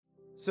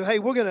So hey,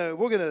 we're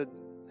gonna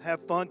have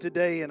fun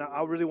today, and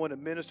I really want to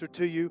minister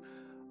to you.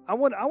 I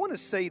want to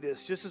say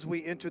this just as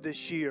we enter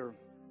this year.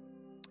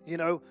 You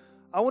know,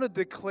 I want to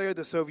declare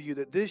this over you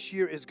that this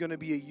year is going to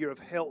be a year of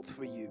health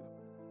for you.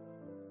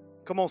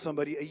 Come on,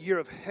 somebody, a year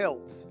of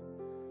health.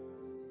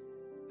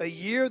 A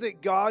year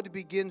that God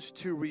begins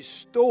to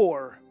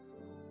restore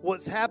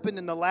what's happened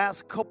in the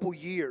last couple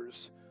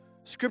years.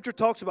 Scripture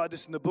talks about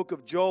this in the book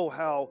of Joel,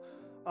 how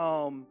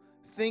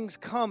things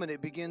come and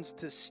it begins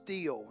to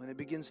steal and it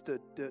begins to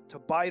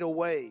bite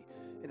away.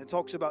 And it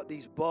talks about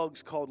these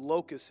bugs called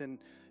locusts. And,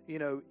 you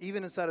know,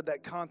 even inside of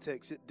that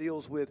context, it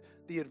deals with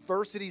the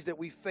adversities that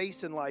we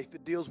face in life.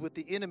 It deals with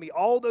the enemy,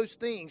 all those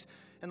things.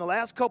 In the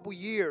last couple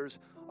years,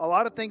 a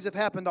lot of things have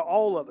happened to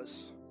all of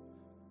us,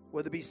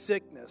 whether it be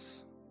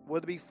sickness,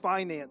 whether it be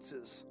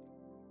finances.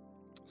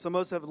 Some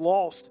of us have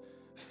lost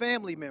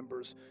family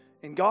members.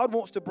 And God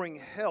wants to bring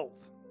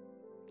health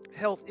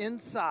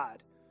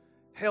inside,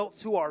 health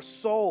to our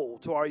soul,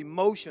 to our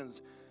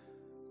emotions.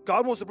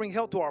 God wants to bring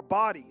health to our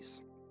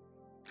bodies.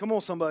 Come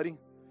on, somebody.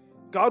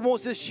 God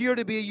wants this year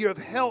to be a year of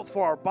health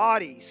for our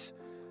bodies.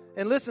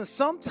 And listen,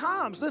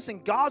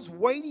 God's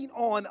waiting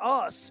on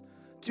us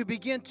to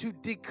begin to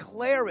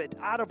declare it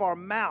out of our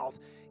mouth.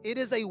 It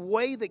is a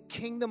way the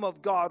kingdom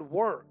of God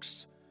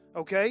works,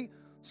 okay?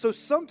 So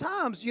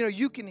sometimes,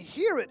 you can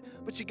hear it,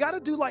 but you got to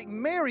do like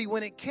Mary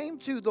when it came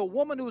to the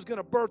woman who was going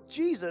to birth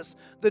Jesus.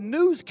 The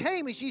news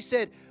came and she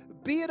said,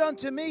 "Be it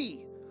unto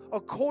me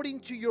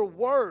according to your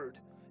word,"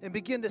 and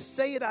begin to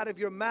say it out of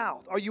your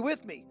mouth. Are you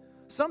with me?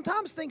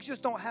 Sometimes things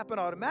just don't happen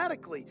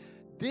automatically.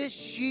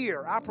 This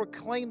year, I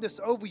proclaim this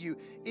over you,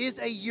 is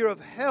a year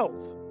of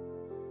health.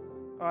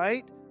 All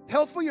right?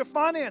 Health for your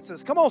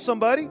finances. Come on,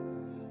 somebody.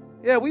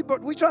 Yeah, we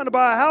trying to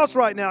buy a house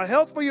right now.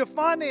 Health for your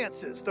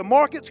finances. The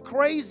market's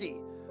crazy.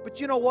 But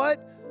you know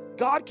what?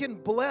 God can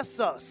bless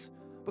us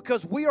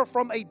because we are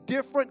from a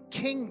different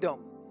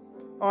kingdom.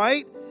 All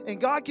right?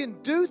 And God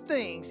can do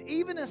things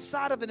even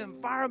inside of an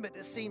environment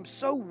that seems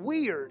so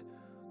weird.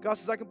 God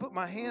says, I can put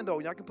my hand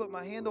on you. I can put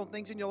my hand on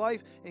things in your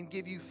life and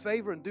give you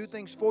favor and do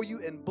things for you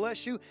and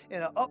bless you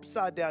in an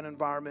upside down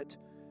environment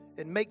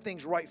and make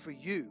things right for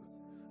you.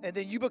 And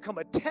then you become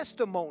a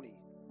testimony.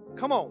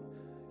 Come on.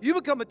 You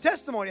become a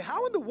testimony.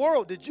 How in the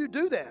world did you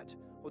do that?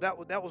 Well,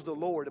 that was the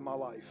Lord in my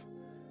life,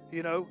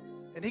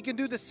 And He can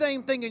do the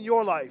same thing in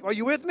your life. Are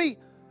you with me?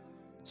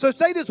 So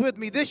say this with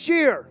me. This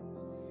year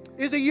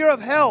is a year of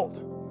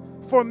health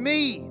for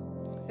me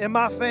and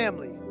my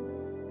family.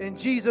 In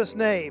Jesus'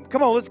 name.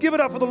 Come on, let's give it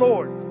up for the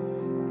Lord.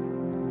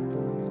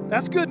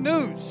 That's good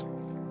news.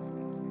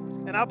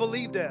 And I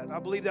believe that. I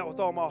believe that with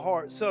all my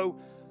heart. So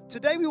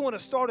today we want to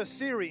start a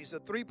series, a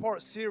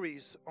 3-part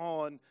series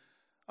on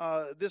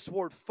this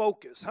word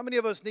focus. How many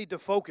of us need to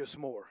focus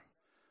more?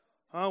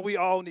 We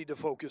all need to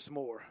focus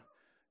more.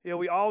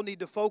 We all need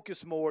to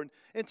focus more.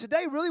 And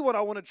today really what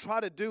I want to try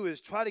to do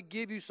is try to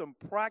give you some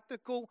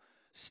practical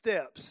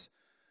steps,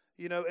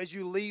 as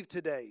you leave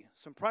today.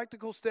 Some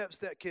practical steps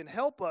that can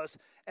help us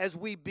as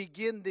we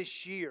begin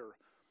this year.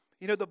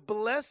 The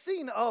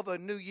blessing of a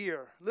new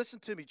year, listen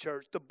to me,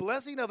 church, the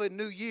blessing of a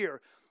new year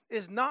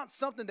is not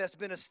something that's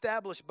been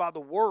established by the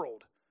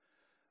world.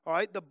 All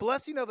right, the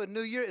blessing of a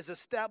new year is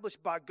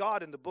established by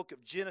God in the book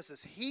of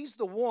Genesis. He's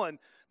the one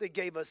that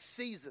gave us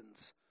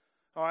seasons.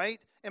 All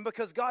right, and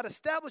because God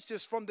established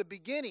this from the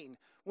beginning,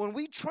 when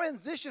we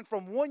transition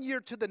from one year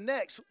to the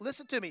next,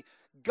 listen to me,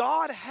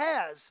 God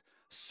has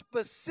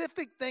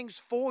specific things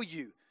for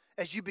you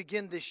as you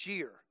begin this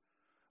year.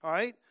 All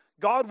right,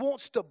 God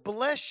wants to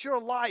bless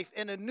your life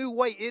in a new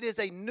way. It is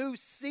a new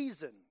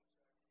season.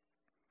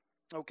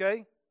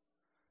 Okay?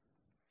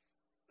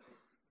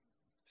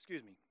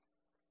 Excuse me.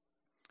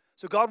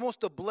 So God wants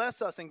to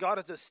bless us, and God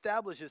has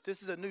established this.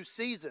 This is a new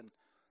season.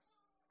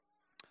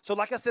 So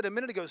like I said a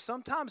minute ago,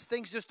 sometimes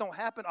things just don't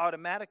happen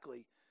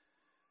automatically.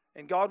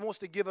 And God wants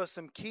to give us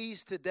some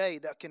keys today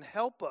that can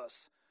help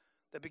us,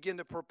 that begin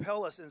to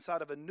propel us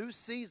inside of a new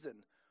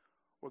season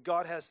where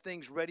God has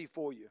things ready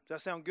for you. Does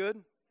that sound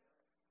good?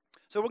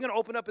 So we're going to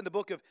open up in the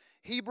book of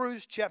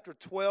Hebrews chapter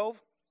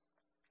 12.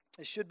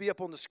 It should be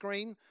up on the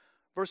screen,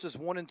 verses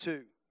 1 and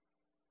 2.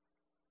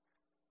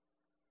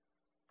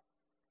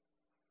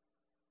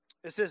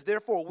 It says,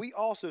 "Therefore we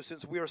also,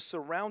 since we are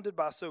surrounded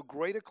by so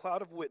great a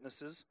cloud of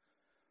witnesses,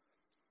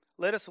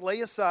 let us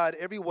lay aside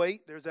every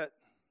weight." There's that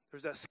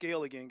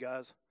scale again,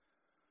 guys.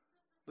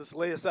 Let's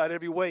lay aside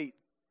every weight.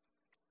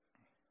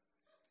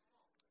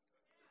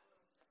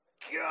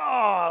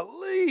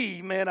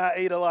 Golly, man, I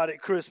ate a lot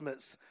at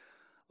Christmas.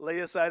 Lay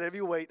aside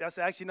every weight. That's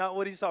actually not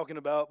what he's talking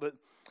about, but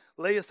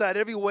lay aside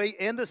every weight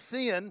and the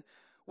sin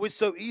which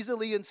so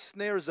easily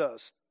ensnares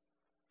us.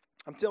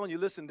 I'm telling you,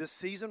 listen, this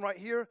season right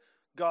here,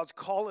 God's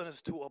calling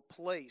us to a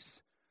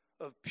place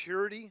of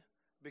purity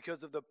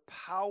because of the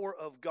power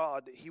of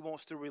God that He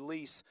wants to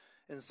release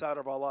inside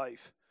of our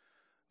life.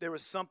 There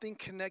is something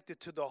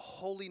connected to the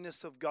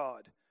holiness of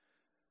God.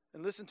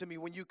 And listen to me,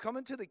 when you come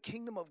into the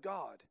kingdom of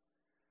God,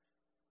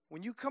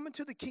 when you come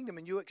into the kingdom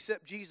and you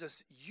accept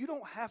Jesus, you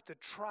don't have to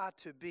try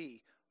to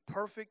be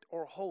perfect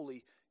or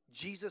holy.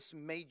 Jesus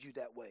made you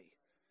that way.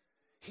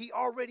 He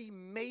already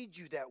made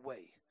you that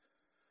way.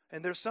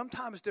 And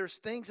sometimes there's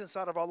things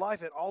inside of our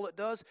life, and all it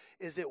does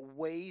is it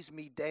weighs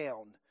me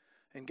down.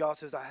 And God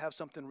says, I have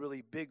something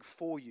really big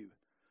for you.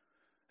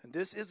 And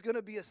this is going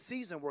to be a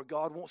season where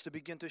God wants to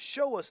begin to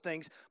show us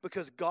things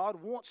because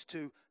God wants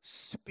to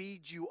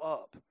speed you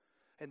up.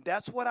 And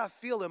that's what I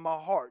feel in my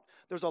heart.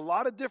 There's a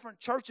lot of different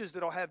churches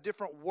that'll have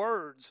different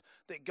words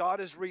that God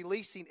is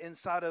releasing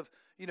inside of,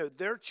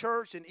 their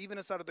church and even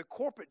inside of the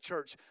corporate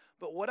church.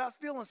 But what I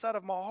feel inside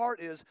of my heart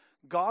is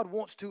God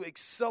wants to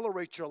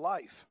accelerate your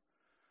life.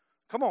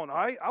 Come on, all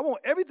right? I want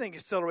everything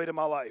accelerated in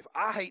my life.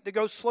 I hate to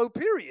go slow,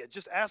 period.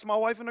 Just ask my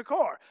wife in the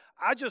car.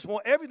 I just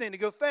want everything to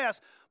go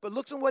fast. But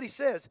look at what he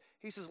says.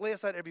 He says, lay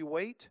aside every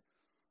weight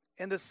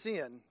and the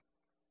sin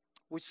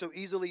which so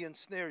easily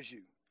ensnares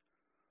you.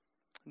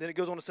 And then it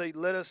goes on to say,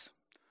 let us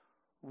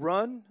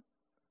run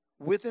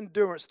with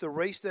endurance the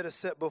race that is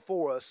set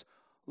before us,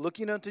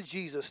 looking unto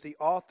Jesus, the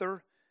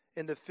author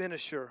and the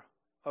finisher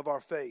of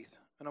our faith.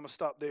 And I'm going to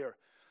stop there.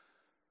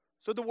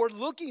 So the word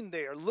looking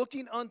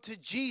unto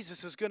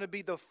Jesus is going to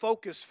be the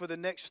focus for the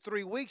next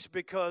 3 weeks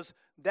because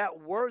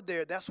that word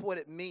there, that's what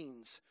it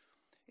means.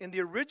 In the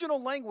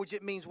original language,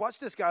 it means, watch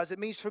this, guys, it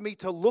means for me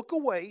to look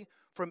away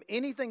from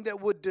anything that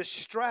would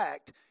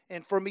distract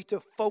and for me to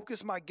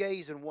focus my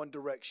gaze in one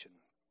direction.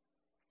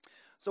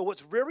 So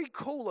what's very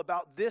cool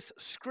about this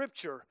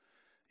scripture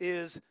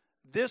is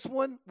this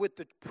one with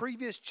the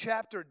previous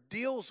chapter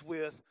deals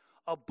with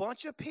a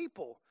bunch of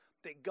people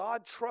that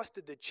God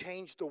trusted to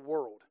change the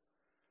world.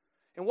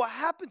 And what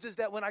happens is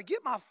that when I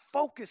get my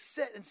focus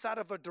set inside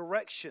of a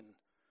direction,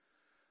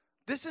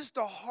 this is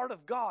the heart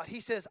of God.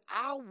 He says,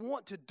 I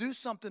want to do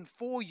something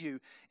for you.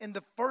 And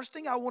the first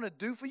thing I want to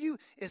do for you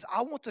is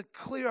I want to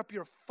clear up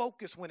your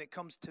focus when it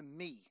comes to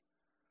me.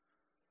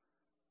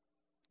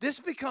 This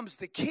becomes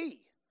the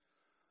key.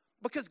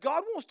 Because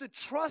God wants to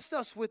trust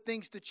us with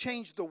things to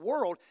change the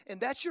world,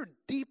 and that's your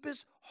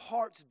deepest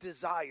heart's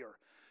desire.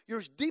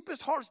 Your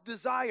deepest heart's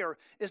desire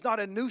is not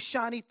a new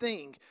shiny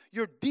thing.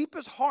 Your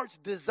deepest heart's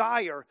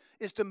desire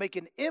is to make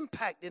an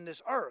impact in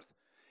this earth.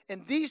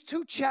 And these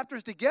two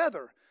chapters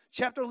together,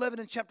 chapter 11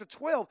 and chapter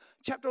 12,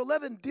 chapter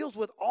 11 deals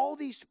with all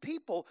these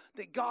people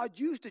that God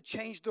used to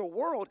change their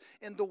world,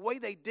 and the way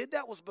they did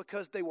that was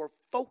because they were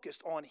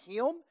focused on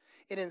Him.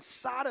 And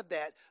inside of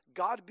that,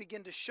 God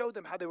began to show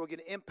them how they were going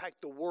to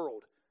impact the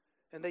world.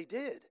 And they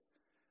did.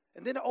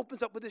 And then it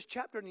opens up with this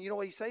chapter, and you know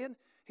what he's saying?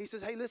 He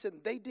says, hey, listen,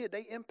 they did.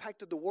 They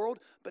impacted the world,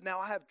 but now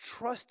I have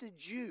trusted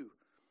you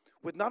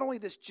with not only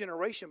this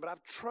generation, but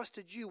I've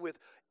trusted you with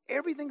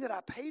everything that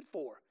I paid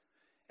for.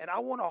 And I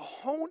want to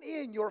hone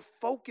in your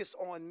focus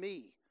on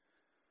me.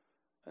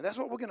 And that's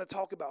what we're going to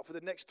talk about for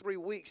the next 3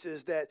 weeks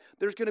is that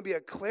there's going to be a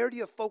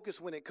clarity of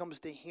focus when it comes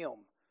to Him.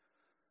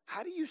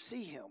 How do you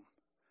see Him?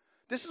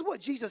 This is what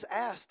Jesus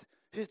asked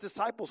His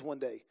disciples one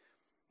day.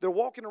 They're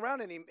walking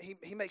around and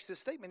he makes this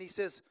statement. He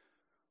says,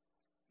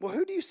 well,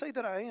 who do you say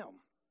that I am?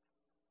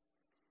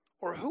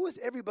 Or who is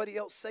everybody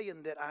else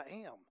saying that I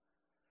am?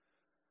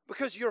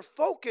 Because your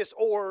focus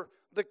or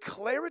the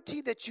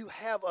clarity that you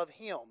have of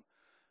Him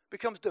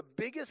becomes the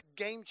biggest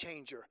game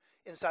changer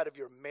inside of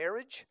your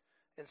marriage,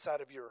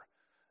 inside of your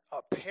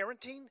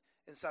parenting,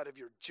 inside of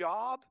your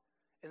job,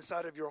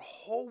 inside of your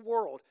whole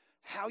world,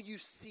 how you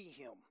see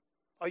Him.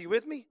 Are you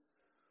with me?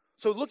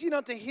 So looking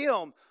unto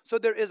Him, so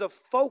there is a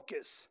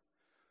focus.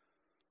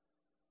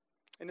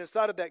 And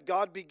inside of that,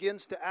 God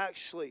begins to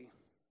actually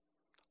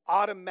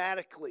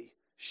automatically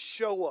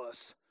show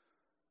us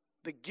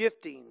the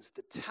giftings,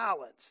 the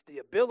talents, the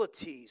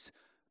abilities,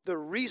 the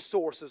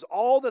resources,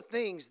 all the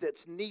things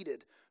that's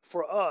needed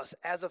for us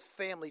as a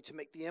family to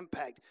make the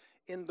impact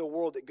in the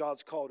world that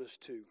God's called us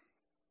to.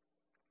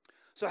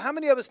 So how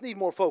many of us need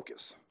more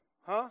focus?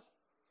 Huh?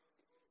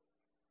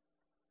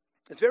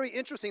 It's very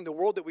interesting, the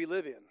world that we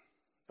live in,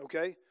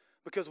 okay?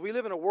 Because we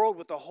live in a world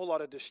with a whole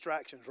lot of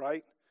distractions,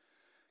 right?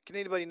 Can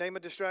anybody name a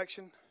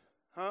distraction?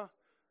 Huh?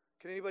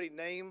 Can anybody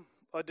name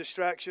a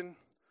distraction?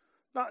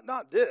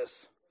 Not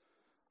this.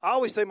 I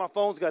always say my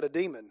phone's got a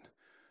demon.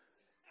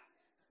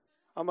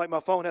 I'm like, my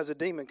phone has a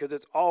demon because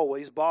it's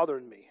always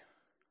bothering me.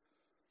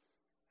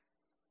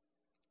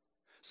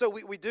 So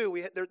we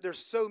do. There's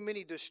so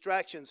many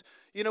distractions.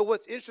 You know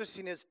what's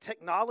interesting is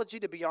technology,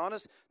 to be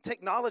honest,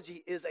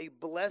 technology is a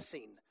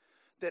blessing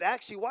that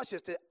actually, watch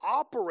this, that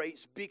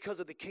operates because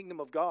of the kingdom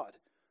of God.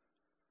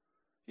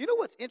 You know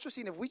what's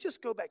interesting? If we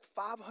just go back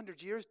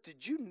 500 years,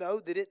 did you know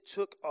that it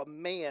took a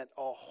man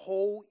a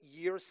whole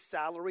year's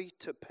salary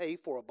to pay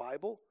for a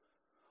Bible?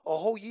 A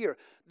whole year.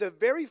 The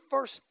very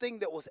first thing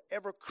that was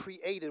ever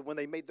created when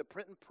they made the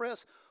printing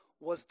press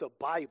was the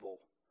Bible.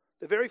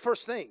 The very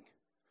first thing.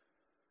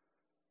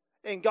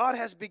 And God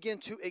has begun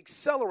to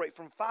accelerate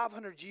from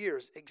 500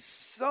 years,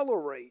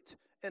 accelerate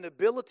an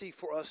ability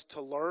for us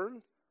to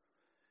learn.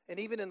 And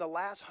even in the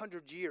last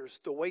 100 years,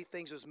 the way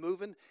things is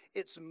moving,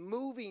 it's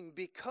moving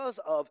because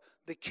of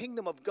the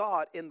kingdom of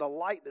God in the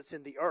light that's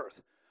in the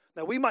earth.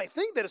 Now, we might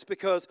think that it's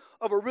because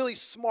of a really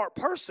smart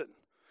person.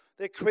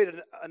 They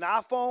created an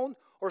iPhone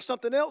or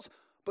something else.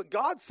 But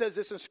God says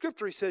this in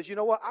Scripture. He says, you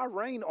know what? I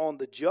reign on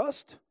the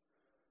just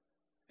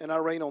and I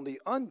reign on the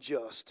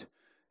unjust.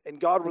 And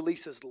God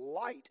releases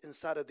light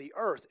inside of the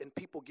earth, and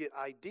people get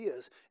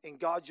ideas, and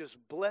God just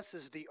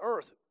blesses the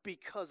earth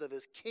because of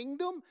his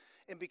kingdom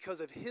and because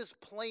of his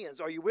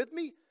plans. Are you with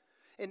me?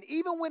 And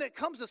even when it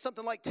comes to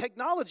something like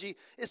technology,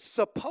 it's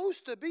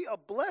supposed to be a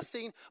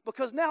blessing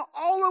because now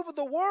all over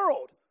the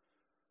world,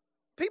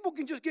 people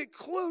can just get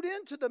clued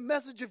into the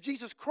message of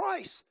Jesus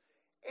Christ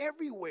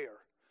everywhere.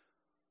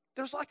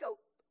 There's like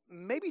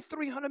maybe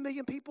 300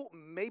 million people,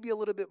 maybe a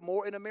little bit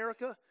more in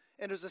America.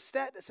 And there's a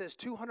stat that says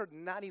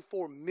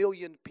 294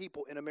 million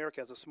people in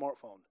America has a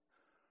smartphone.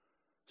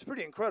 It's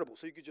pretty incredible.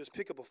 So you could just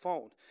pick up a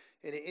phone,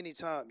 and at any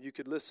time you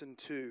could listen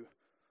to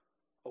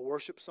a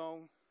worship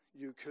song.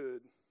 You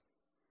could,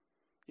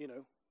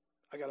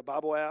 I got a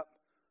Bible app.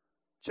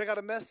 Check out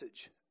a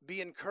message. Be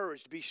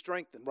encouraged. Be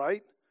strengthened,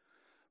 right?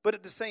 But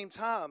at the same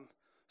time,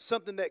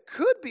 something that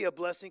could be a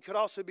blessing could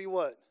also be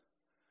what?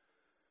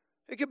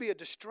 It could be a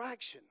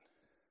distraction.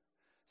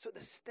 So the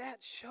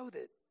stats show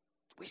that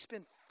we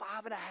spend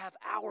 5.5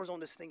 hours on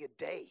this thing a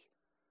day.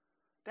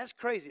 That's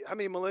crazy. How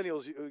many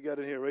millennials you got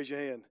in here? Raise your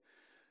hand.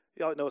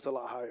 Y'all know it's a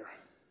lot higher.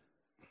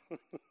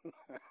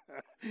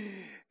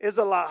 It's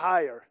a lot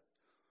higher.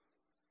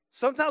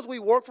 Sometimes we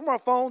work from our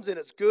phones and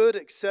it's good,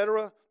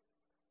 etc.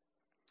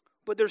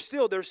 But there's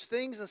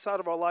things inside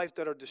of our life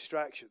that are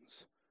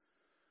distractions.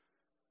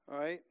 All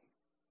right?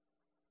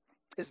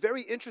 It's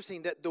very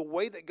interesting that the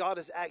way that God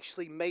has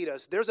actually made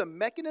us, there's a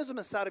mechanism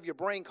inside of your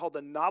brain called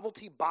the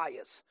novelty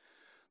bias.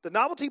 The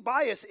novelty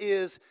bias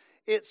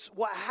it's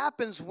what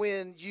happens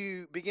when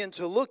you begin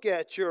to look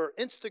at your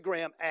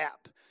Instagram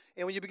app.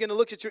 And when you begin to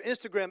look at your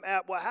Instagram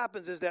app, what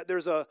happens is that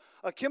there's a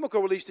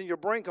chemical released in your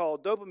brain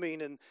called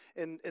dopamine.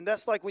 And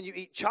that's like when you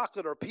eat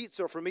chocolate or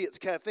pizza, or for me it's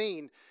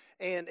caffeine.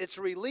 And it's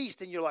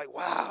released and you're like,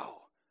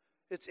 wow,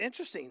 it's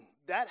interesting.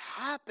 That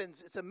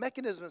happens. It's a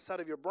mechanism inside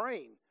of your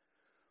brain.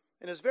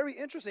 And it's very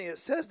interesting. It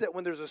says that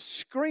when there's a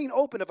screen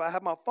open, if I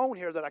have my phone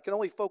here, that I can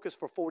only focus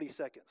for 40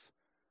 seconds.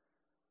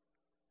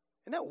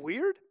 Isn't that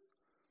weird?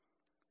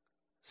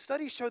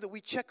 Studies show that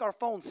we check our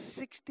phones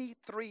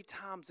 63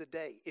 times a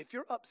day. If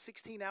you're up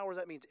 16 hours,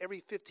 that means every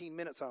 15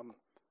 minutes I'm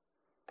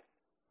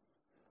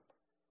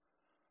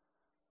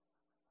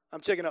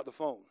checking out the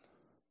phone.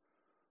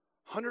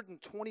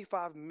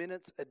 125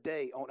 minutes a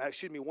day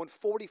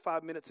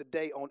 145 minutes a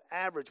day on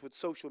average with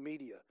social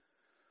media.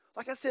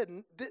 Like I said,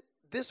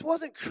 this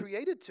wasn't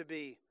created to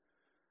be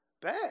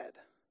bad.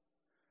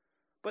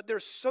 But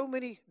there's so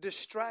many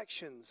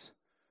distractions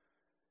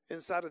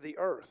inside of the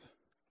earth.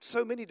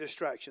 So many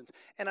distractions.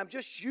 And I'm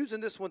just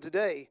using this one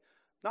today,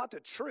 not to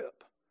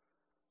trip,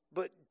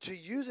 but to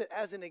use it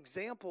as an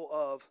example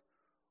of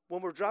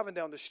when we're driving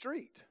down the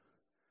street.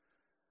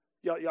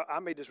 Y'all, I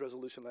made this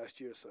resolution last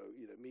year, so,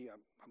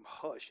 I'm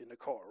hush in the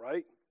car,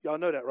 right? Y'all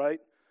know that, right?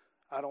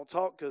 I don't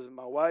talk because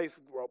my wife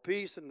brought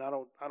peace, and I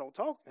don't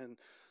talk. And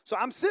so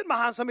I'm sitting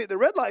behind somebody at the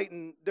red light,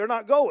 and they're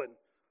not going.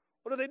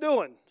 What are they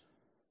doing?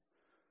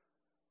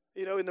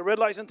 In the red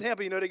lights in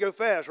Tampa, they go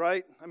fast,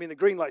 right? I mean, the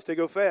green lights, they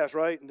go fast,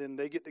 right? And then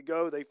they get to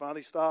go, they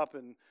finally stop,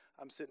 and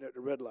I'm sitting there at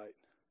the red light.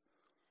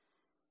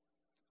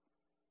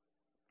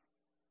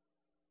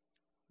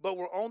 But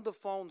we're on the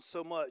phone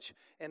so much,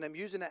 and I'm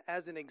using it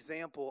as an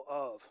example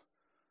of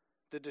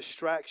the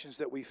distractions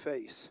that we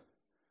face.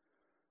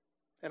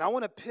 And I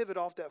want to pivot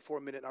off that for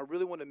a minute, and I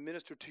really want to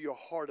minister to your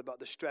heart about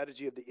the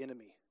strategy of the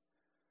enemy.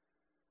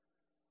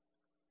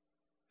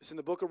 It's in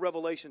the book of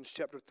Revelation,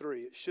 chapter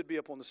 3. It should be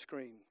up on the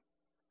screen.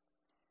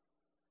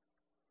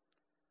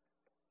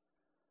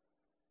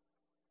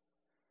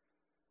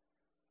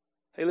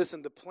 Hey,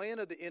 listen, the plan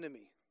of the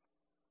enemy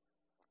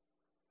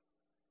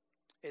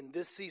in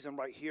this season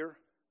right here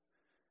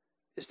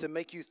is to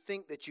make you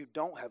think that you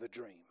don't have a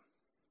dream.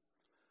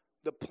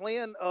 The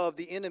plan of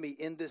the enemy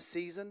in this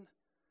season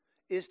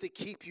is to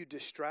keep you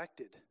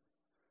distracted.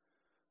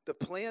 The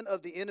plan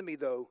of the enemy,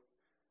 though,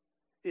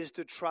 is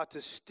to try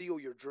to steal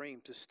your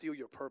dream, to steal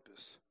your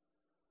purpose.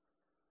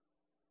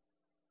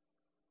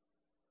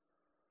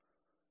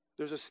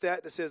 There's a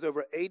stat that says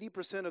over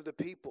 80% of the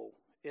people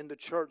in the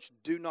church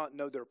do not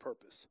know their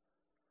purpose.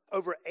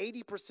 Over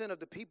 80% of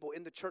the people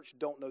in the church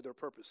don't know their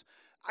purpose.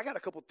 I got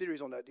a couple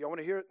theories on that. Do y'all want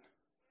to hear it?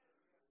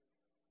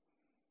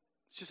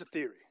 It's just a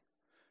theory.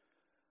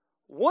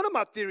 One of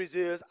my theories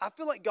is I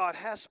feel like God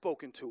has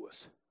spoken to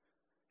us,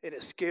 and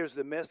it scares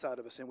the mess out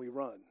of us, and we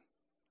run.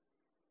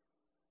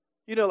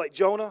 Like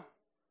Jonah,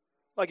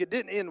 like it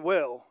didn't end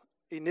well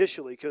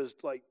initially because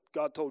like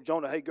God told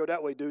Jonah, hey, go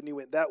that way, dude, and he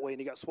went that way,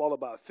 and he got swallowed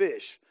by a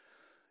fish.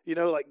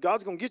 Like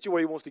God's going to get you where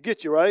he wants to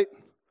get you, right?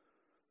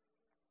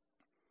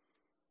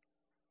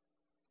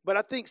 But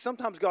I think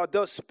sometimes God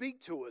does speak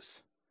to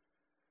us,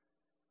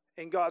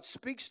 and God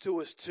speaks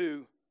to us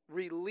to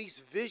release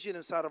vision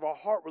inside of our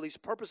heart, release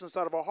purpose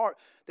inside of our heart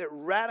that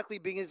radically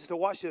begins to,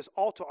 watch this,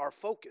 alter our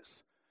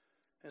focus.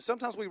 And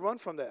sometimes we run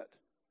from that.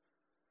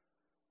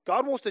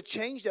 God wants to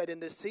change that in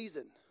this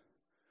season.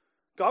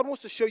 God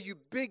wants to show you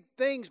big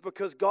things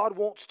because God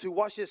wants to,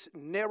 watch this,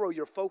 narrow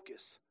your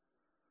focus.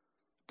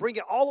 Bring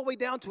it all the way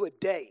down to a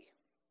day.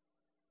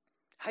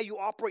 How you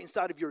operate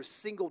inside of your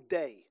single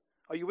day.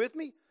 Are you with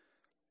me?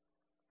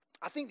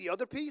 I think the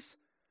other piece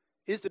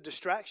is the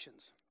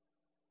distractions.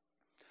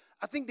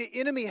 I think the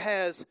enemy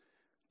has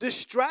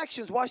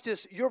distractions. Watch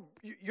this. Your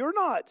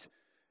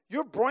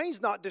brain's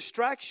not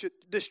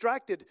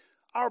distracted.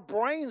 Our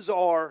brains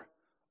are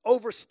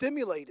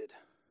overstimulated.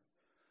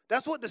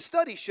 That's what the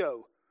studies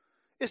show.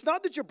 It's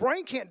not that your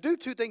brain can't do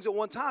two things at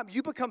one time.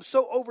 You become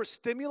so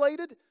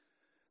overstimulated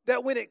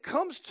that when it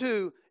comes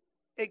to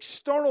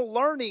external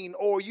learning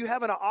or you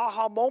have an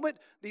aha moment,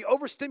 the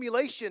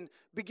overstimulation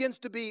begins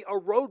to be a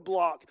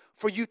roadblock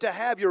for you to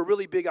have your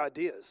really big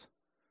ideas.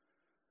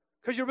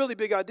 Because your really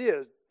big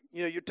ideas,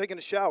 you're taking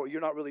a shower,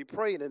 you're not really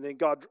praying, and then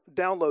God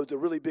downloads a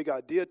really big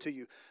idea to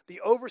you. The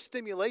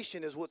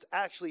overstimulation is what's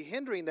actually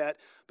hindering that.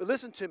 But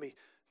listen to me,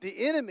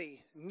 the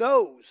enemy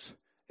knows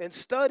and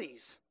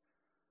studies,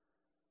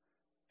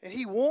 and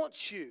he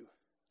wants you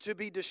to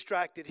be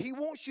distracted. He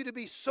wants you to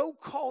be so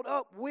caught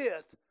up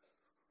with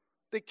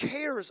the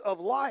cares of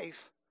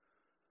life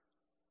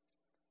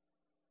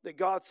that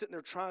God's sitting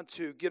there trying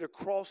to get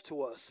across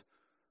to us.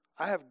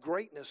 I have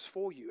greatness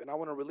for you, and I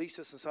want to release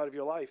this inside of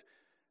your life.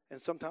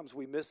 And sometimes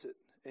we miss it,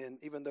 and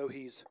even though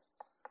he's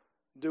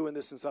doing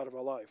this inside of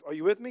our life. Are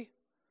you with me?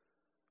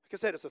 Like I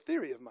said, it's a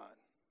theory of mine.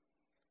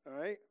 All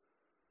right?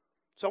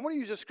 So I want to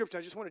use this scripture.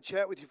 I just want to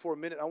chat with you for a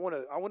minute. I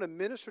want to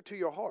minister to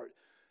your heart.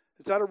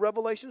 It's out of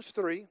Revelations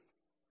 3.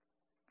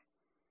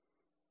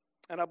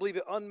 And I believe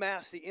it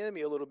unmasks the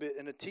enemy a little bit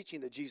in the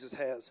teaching that Jesus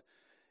has.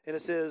 And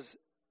it says,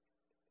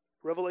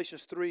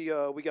 Revelations 3,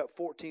 we got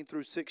 14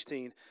 through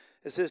 16.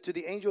 It says, to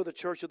the angel of the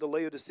church of the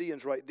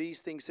Laodiceans write, these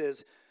things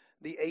says,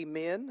 the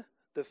Amen,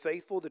 the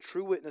faithful, the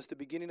true witness, the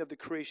beginning of the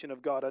creation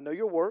of God. I know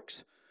your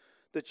works,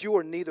 that you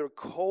are neither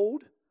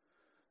cold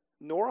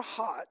nor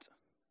hot.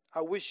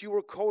 I wish you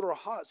were cold or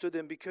hot. So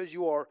then because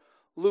you are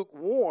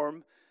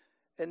lukewarm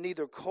and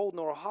neither cold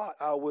nor hot,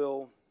 I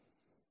will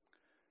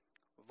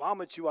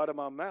vomit you out of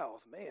my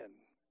mouth. Man,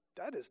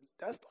 is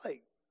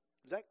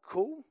that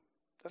cool?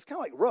 That's kind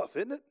of like rough,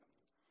 isn't it?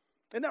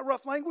 Isn't that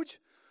rough language?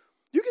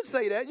 You can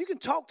say that. You can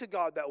talk to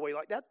God that way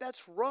like that.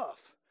 That's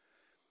rough.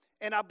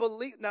 And I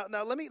believe now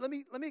let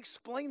me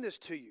explain this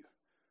to you.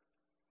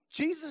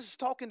 Jesus is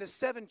talking to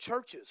 7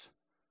 churches.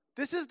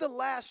 This is the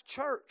last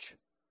church.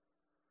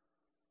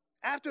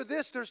 After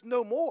this, there's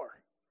no more.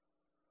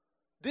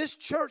 This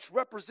church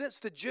represents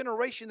the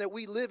generation that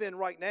we live in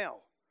right now.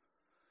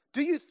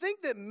 Do you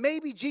think that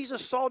maybe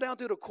Jesus saw down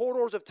through the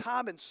corridors of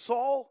time and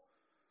saw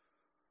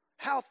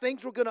how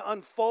things were going to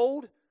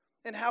unfold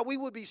and how we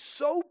would be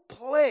so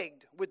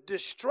plagued with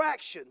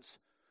distractions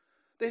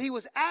that he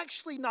was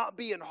actually not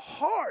being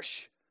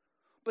harsh,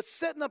 but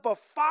setting up a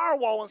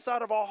firewall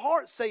inside of our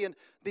hearts saying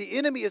the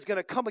enemy is going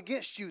to come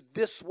against you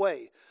this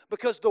way?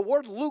 Because the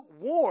word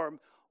lukewarm,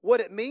 what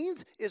it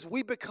means is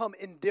we become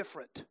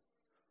indifferent.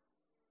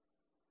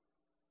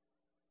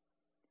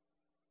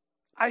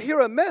 I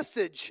hear a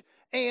message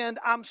and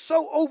I'm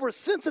so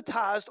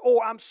oversensitized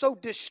or I'm so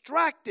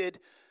distracted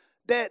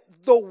that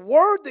the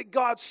word that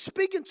God's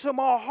speaking to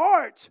my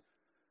heart,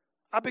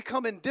 I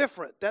become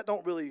indifferent. That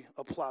don't really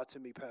apply to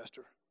me,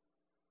 Pastor.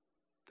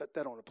 That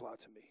don't apply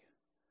to me.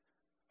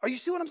 Are you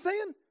see what I'm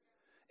saying?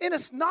 And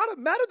it's not a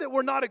matter that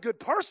we're not a good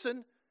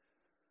person.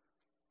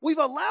 We've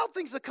allowed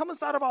things to come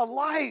inside of our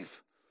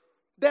life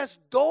that's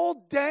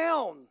dulled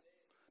down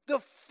the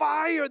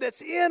fire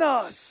that's in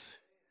us.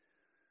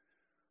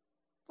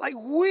 Like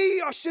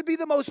we should be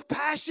the most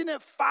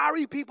passionate,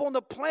 fiery people on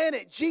the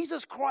planet.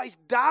 Jesus Christ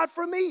died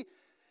for me,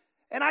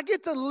 and I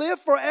get to live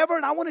forever,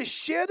 and I want to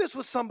share this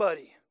with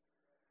somebody.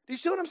 Do you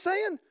see what I'm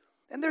saying?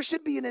 And there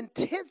should be an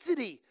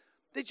intensity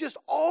that just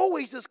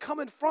always is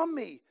coming from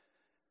me.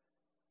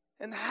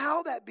 And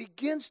how that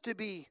begins to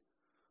be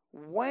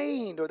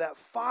waned or that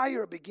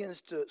fire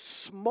begins to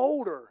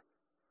smolder.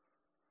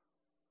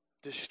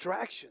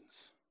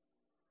 Distractions.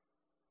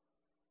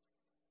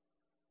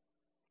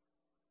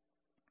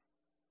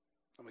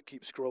 I'm going to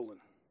keep scrolling.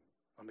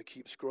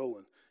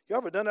 You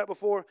ever done that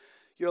before?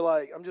 You're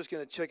like, I'm just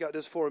going to check out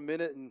this for a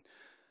minute, and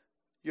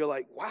you're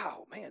like,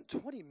 wow, man,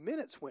 20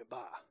 minutes went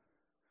by.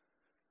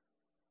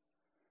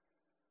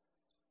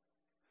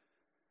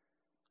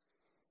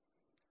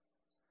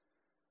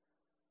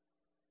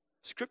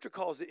 Scripture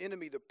calls the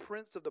enemy the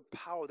prince of the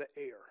power of the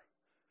air.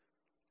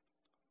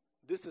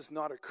 This is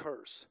not a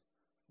curse.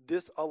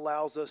 This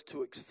allows us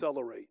to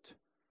accelerate.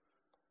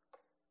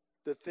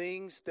 The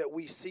things that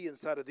we see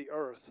inside of the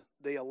earth,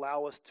 they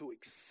allow us to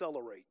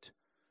accelerate.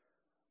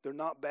 They're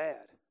not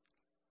bad.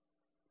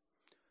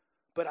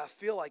 But I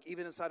feel like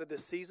even inside of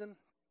this season,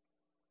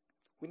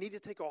 we need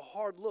to take a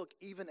hard look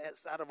even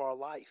outside of our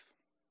life.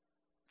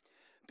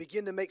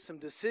 Begin to make some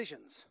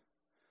decisions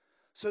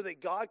so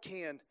that God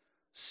can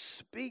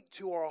speak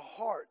to our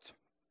heart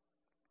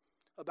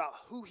about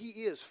who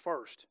he is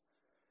first.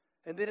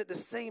 And then at the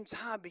same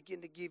time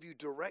begin to give you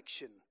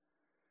direction.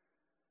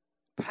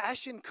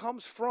 Passion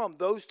comes from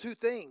those two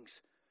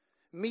things.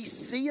 Me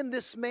seeing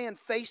this man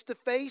face to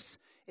face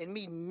and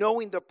me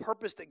knowing the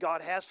purpose that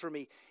God has for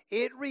me.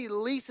 It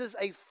releases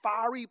a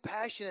fiery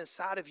passion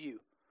inside of you.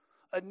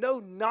 A no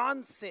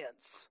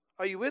nonsense.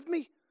 Are you with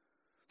me?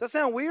 That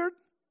sound weird?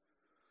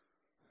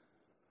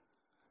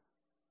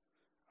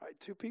 All right,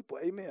 2 people.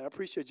 Amen. I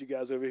appreciate you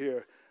guys over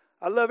here.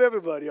 I love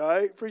everybody, all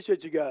right?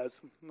 Appreciate you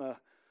guys. My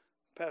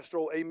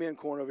pastoral amen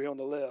corner over here on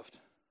the left.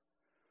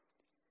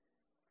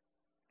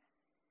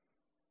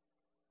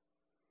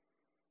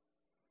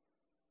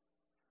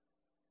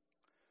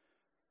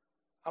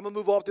 I'm going to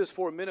move off this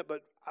for a minute,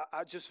 but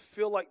I just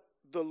feel like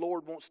the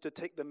Lord wants to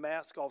take the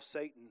mask off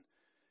Satan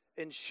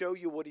and show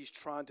you what he's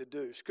trying to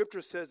do.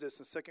 Scripture says this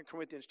in 2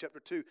 Corinthians chapter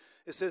 2.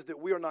 It says that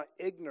we are not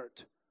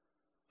ignorant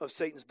of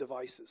Satan's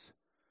devices.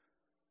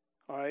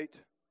 All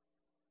right?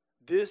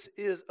 This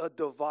is a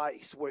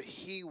device where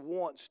he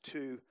wants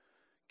to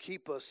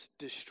keep us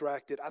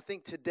distracted. I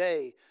think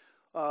today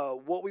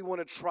what we want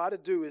to try to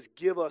do is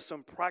give us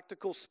some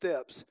practical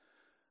steps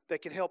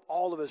that can help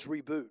all of us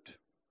reboot.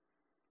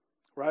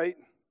 Right?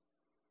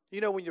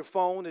 You know when your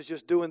phone is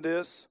just doing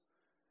this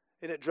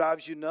and it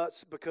drives you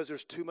nuts because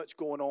there's too much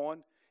going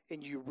on,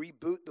 and you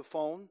reboot the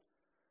phone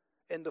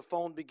and the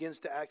phone begins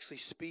to actually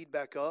speed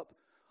back up?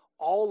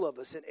 All of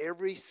us in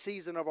every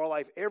season of our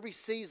life, every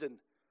season,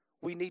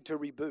 we need to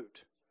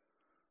reboot.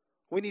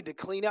 We need to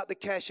clean out the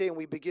cache, and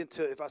we begin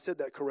to, if I said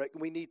that correct,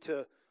 we need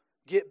to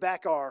get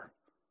back our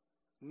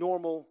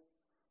normal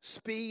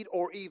speed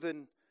or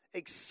even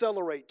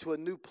accelerate to a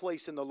new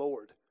place in the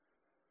Lord.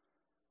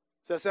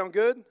 Does that sound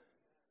good?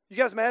 You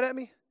guys mad at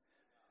me?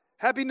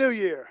 Happy New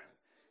Year.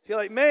 You're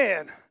like,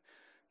 man,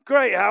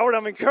 great, Howard,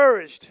 I'm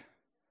encouraged.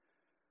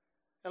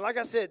 And like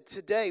I said,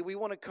 today we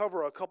want to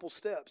cover a couple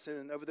steps,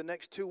 and over the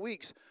next 2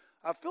 weeks,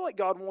 I feel like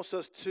God wants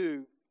us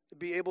to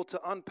be able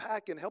to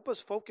unpack and help us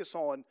focus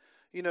on,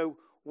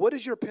 what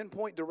is your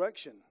pinpoint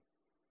direction?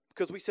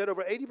 Because we said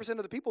over 80%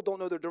 of the people don't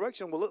know their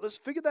direction. Well, let's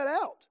figure that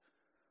out.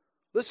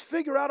 Let's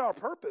figure out our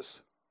purpose,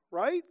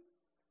 right?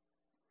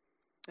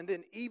 And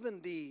then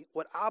even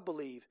what I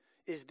believe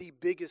is the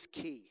biggest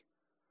key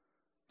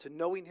to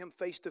knowing him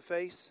face to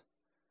face,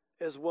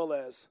 as well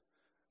as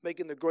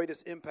making the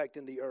greatest impact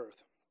in the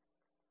earth.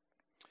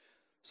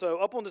 So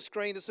up on the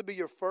screen, this will be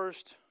your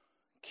first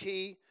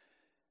key,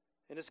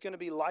 and it's going to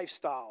be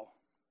lifestyle.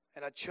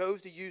 And I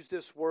chose to use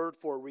this word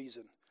for a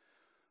reason,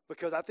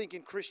 because I think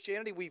in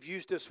Christianity we've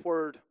used this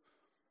word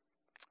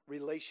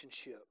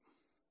relationship.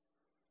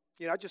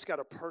 I just got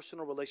a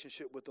personal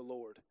relationship with the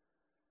Lord.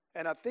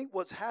 And I think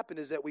what's happened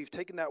is that we've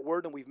taken that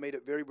word and we've made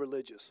it very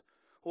religious.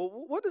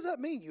 Well, what does that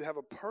mean, you have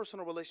a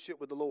personal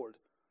relationship with the Lord?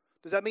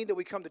 Does that mean that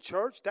we come to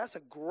church? That's a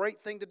great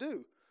thing to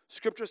do.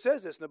 Scripture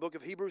says this in the book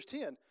of Hebrews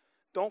 10.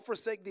 Don't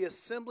forsake the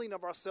assembling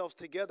of ourselves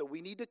together.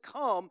 We need to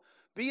come,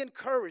 be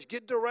encouraged,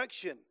 get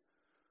direction.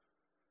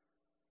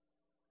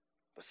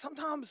 But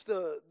sometimes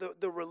the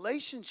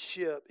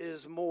relationship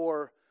is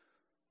more,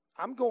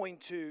 I'm going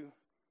to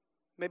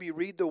maybe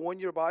read the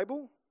one-year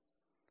Bible,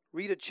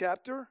 read a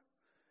chapter,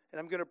 and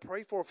I'm going to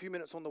pray for a few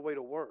minutes on the way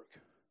to work.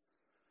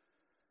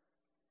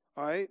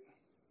 All right?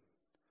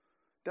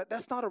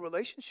 That's not a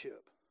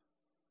relationship.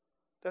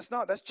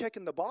 That's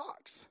checking the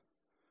box.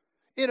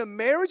 In a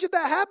marriage, if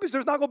that happens,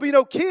 there's not going to be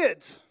no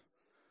kids.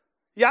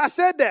 Yeah, I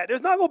said that.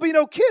 There's not going to be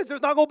no kids.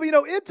 There's not going to be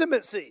no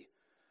intimacy.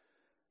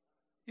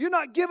 You're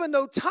not given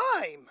no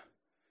time.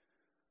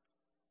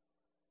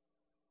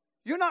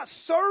 You're not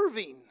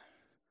serving.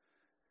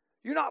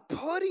 You're not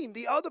putting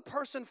the other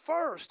person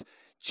first.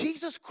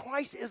 Jesus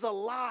Christ is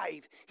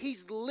alive.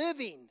 He's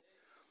living.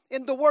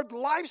 In the word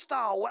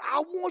lifestyle, what I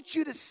want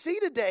you to see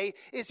today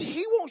is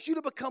he wants you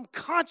to become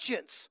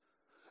conscious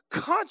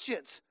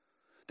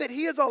that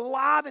he is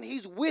alive and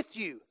he's with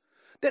you.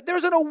 That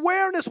there's an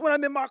awareness when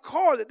I'm in my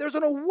car, that there's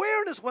an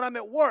awareness when I'm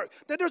at work,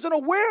 that there's an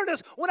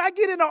awareness when I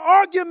get in an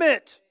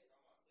argument.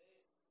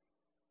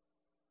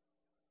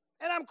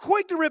 And I'm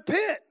quick to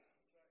repent.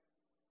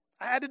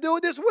 I had to do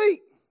it this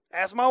week.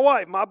 Ask my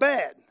wife, my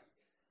bad.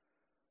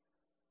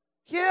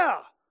 Yeah,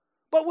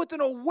 but with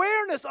an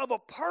awareness of a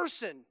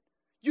person,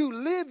 you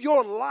live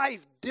your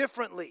life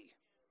differently.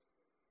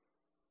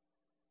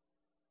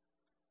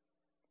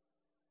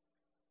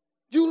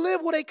 You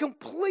live with a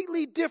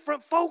completely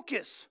different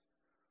focus.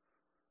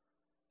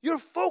 You're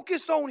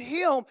focused on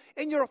him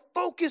and you're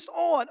focused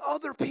on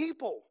other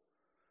people.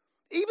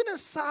 Even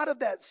inside of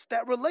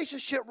that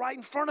relationship right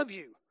in front of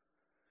you.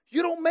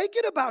 You don't make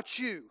it about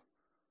you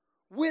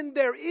when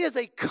there is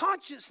a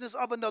consciousness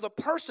of another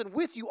person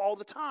with you all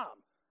the time.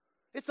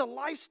 It's a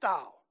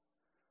lifestyle.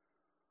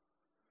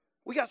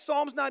 We got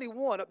Psalms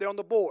 91 up there on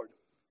the board.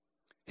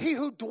 He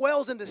who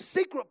dwells in the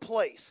secret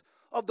place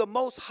of the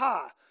Most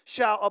High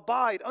shall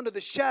abide under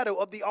the shadow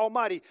of the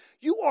Almighty.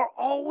 You are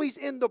always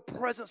in the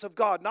presence of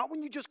God. Not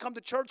when you just come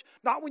to church,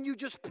 not when you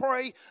just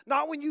pray,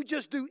 not when you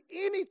just do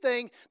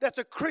anything that's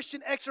a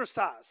Christian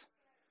exercise.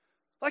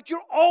 Like you're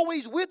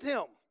always with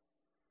him.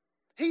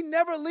 He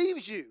never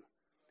leaves you.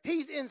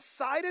 He's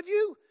inside of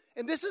you,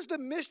 and this is the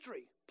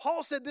mystery.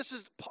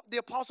 The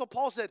Apostle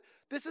Paul said,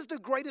 this is the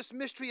greatest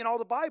mystery in all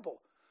the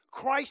Bible.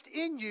 Christ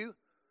in you,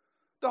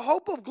 the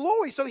hope of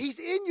glory. So he's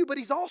in you, but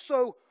he's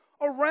also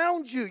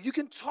around you. You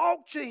can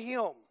talk to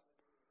him.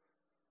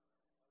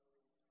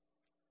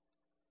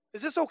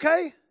 Is this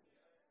okay?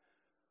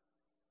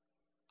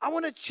 I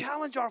want to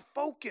challenge our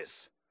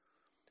focus.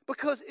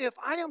 Because if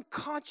I am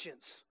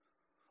conscious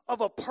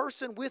of a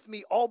person with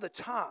me all the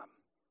time,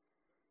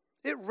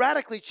 it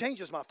radically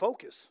changes my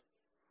focus.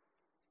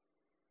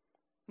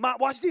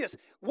 Watch this.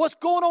 What's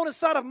going on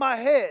inside of my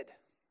head?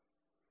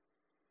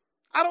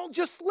 I don't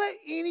just let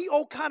any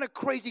old kind of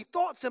crazy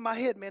thoughts in my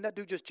head. Man, that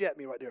dude just jabbed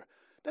me right there.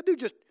 That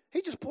dude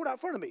he just pulled out in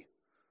front of me.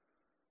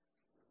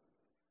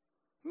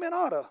 Man,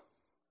 I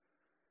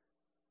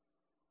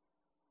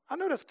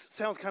know that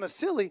sounds kind of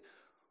silly,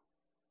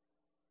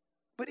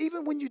 but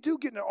even when you do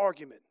get in an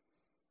argument,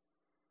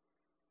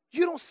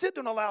 you don't sit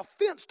there and allow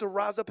offense to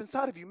rise up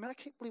inside of you. Man, I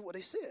can't believe what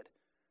they said.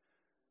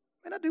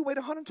 Man, that dude weighed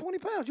 120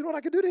 pounds. You know what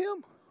I could do to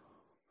him?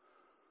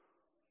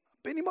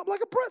 Bend him up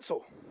like a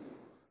pretzel.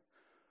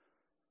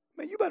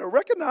 Man, you better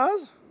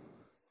recognize.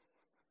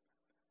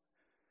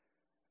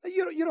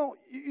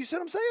 You see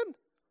what I'm saying?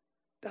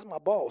 That's my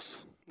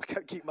boss. I got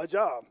to keep my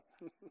job.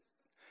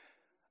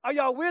 Are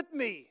y'all with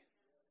me?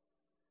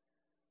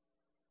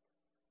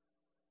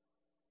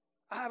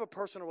 I have a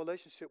personal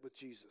relationship with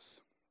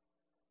Jesus.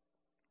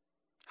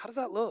 How does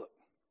that look?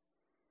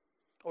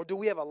 Or do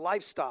we have a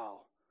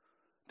lifestyle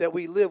that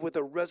we live with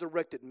a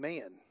resurrected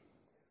man?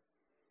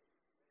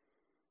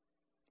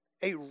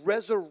 A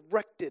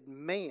resurrected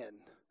man.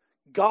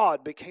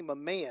 God became a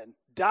man,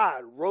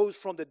 died, rose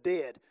from the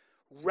dead,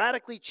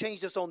 radically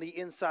changed us on the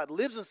inside,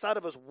 lives inside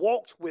of us,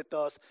 walks with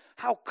us.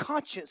 How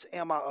conscious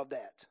am I of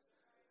that?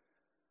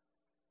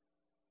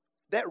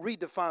 That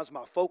redefines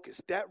my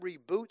focus. That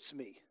reboots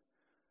me.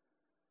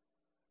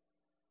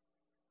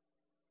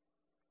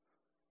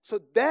 So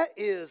that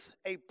is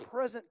a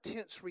present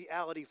tense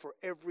reality for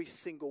every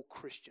single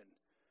Christian.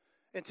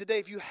 And today,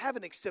 if you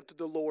haven't accepted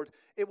the Lord,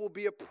 it will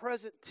be a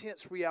present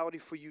tense reality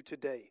for you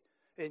today.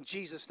 In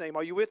Jesus' name.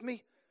 Are you with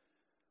me?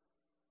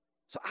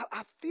 So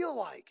I feel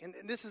like, and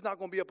this is not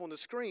going to be up on the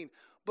screen,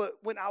 but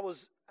when I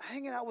was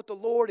hanging out with the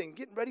Lord and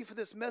getting ready for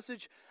this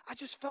message, I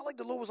just felt like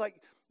the Lord was like,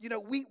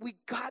 we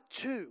got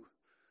to.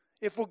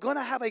 If we're going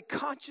to have a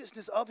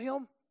consciousness of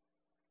Him,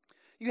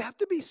 you have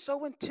to be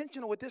so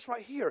intentional with this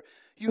right here.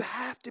 You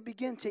have to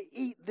begin to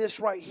eat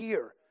this right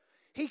here.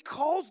 He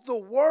calls the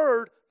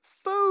word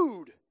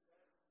food.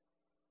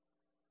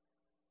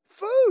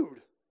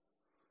 Food.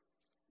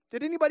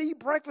 Did anybody eat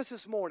breakfast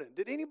this morning?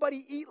 Did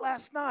anybody eat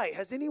last night?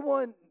 Has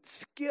anyone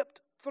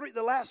skipped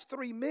the last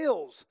 3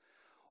 meals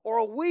or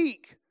a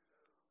week?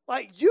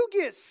 Like, you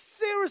get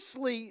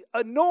seriously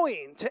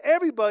annoying to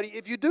everybody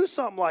if you do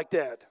something like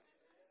that.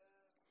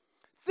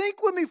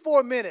 Think with me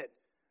for a minute.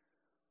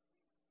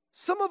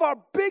 Some of our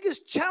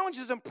biggest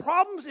challenges and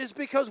problems is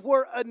because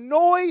we're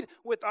annoyed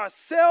with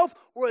ourselves,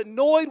 we're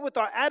annoyed with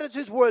our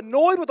attitudes, we're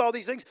annoyed with all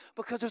these things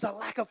because there's a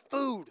lack of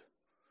food.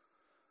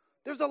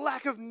 There's a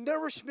lack of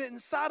nourishment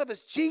inside of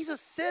us. Jesus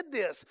said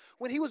this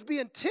when he was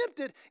being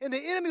tempted and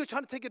the enemy was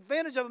trying to take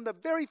advantage of him. The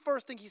very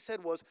first thing he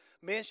said was,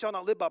 man shall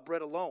not live by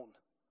bread alone,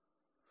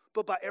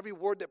 but by every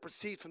word that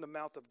proceeds from the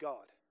mouth of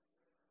God.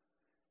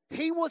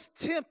 He was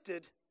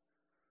tempted,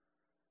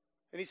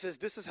 and he says,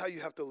 this is how you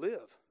have to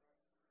live.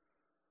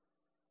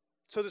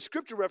 So the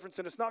scripture reference,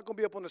 and it's not going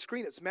to be up on the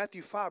screen, it's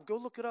Matthew 5. Go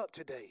look it up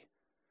today.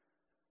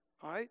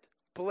 All right?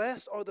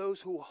 Blessed are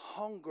those who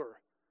hunger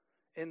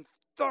and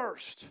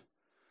thirst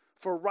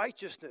for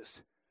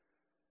righteousness.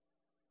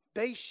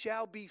 They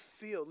shall be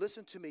filled.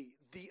 Listen to me.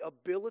 The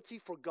ability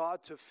for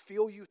God to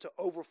fill you, to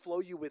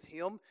overflow you with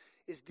Him,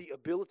 is the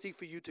ability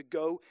for you to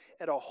go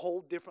at a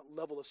whole different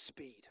level of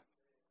speed.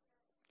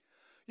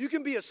 You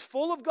can be as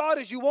full of God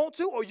as you want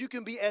to, or you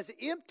can be as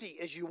empty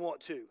as you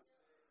want to.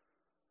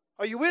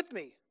 Are you with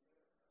me?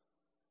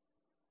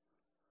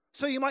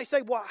 So you might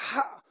say, well,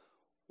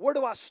 where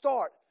do I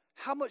start?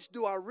 How much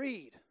do I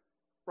read?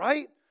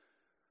 Right?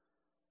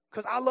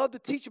 Because I love to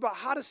teach about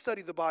how to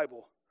study the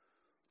Bible.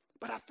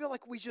 But I feel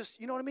like we just,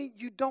 you know what I mean?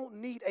 You don't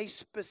need a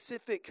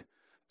specific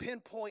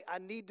pinpoint. I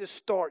need to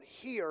start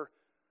here.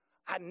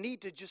 I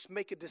need to just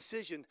make a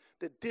decision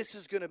that this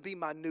is going to be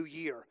my new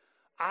year.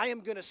 I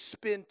am going to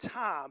spend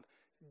time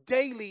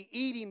daily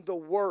eating the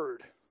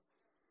Word.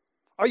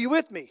 Are you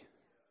with me?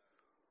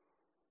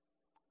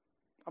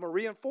 I'm going to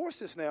reinforce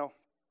this now.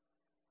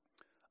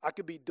 I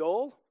could be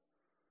dull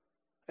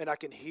and I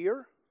can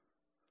hear,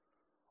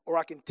 or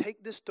I can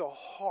take this to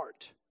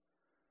heart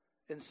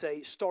and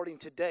say, starting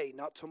today,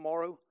 not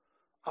tomorrow,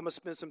 I'm going to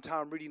spend some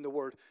time reading the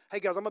Word. Hey,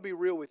 guys, I'm going to be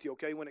real with you,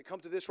 okay? When it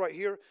comes to this right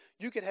here,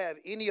 you could have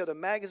any other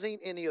magazine,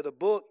 any other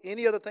book,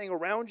 any other thing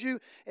around you,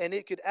 and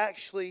it could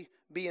actually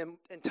be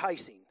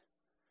enticing.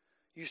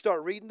 You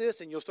start reading this,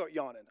 and you'll start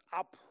yawning.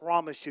 I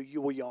promise you, you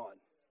will yawn.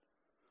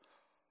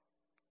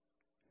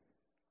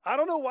 I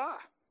don't know why.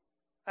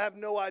 I have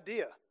no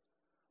idea.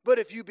 But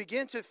if you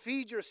begin to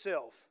feed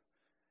yourself,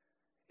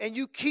 and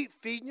you keep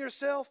feeding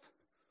yourself,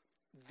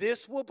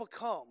 this will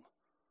become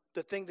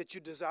the thing that you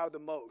desire the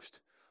most,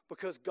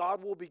 because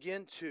God will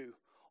begin to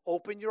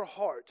open your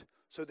heart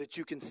so that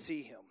you can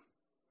see Him.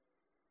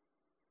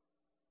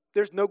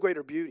 There's no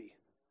greater beauty.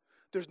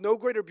 There's no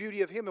greater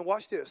beauty of Him. And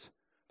watch this.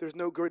 There's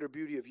no greater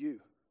beauty of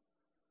you.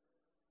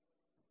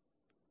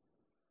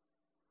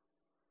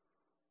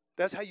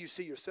 That's how you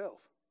see yourself.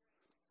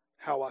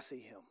 How I see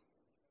him.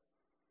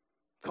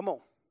 Come on.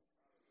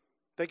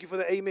 Thank you for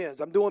the amens.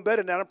 I'm doing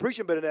better now. I'm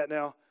preaching better than that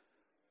now.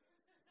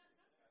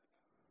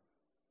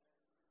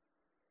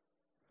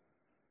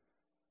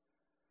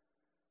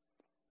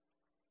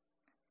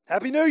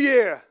 Happy New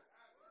Year.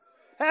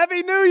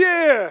 Happy New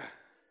Year.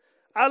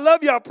 I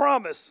love you, I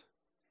promise.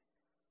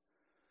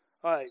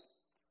 All right.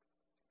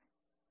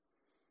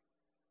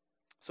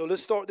 So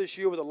let's start this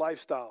year with a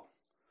lifestyle.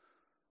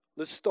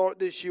 Let's start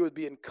this year with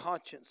being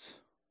conscious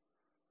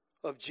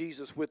of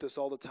Jesus with us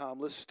all the time.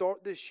 Let's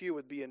start this year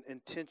with being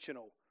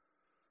intentional,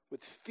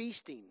 with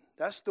feasting.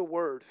 That's the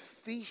word,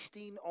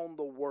 feasting on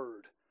the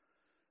word.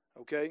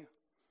 Okay?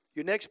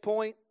 Your next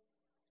point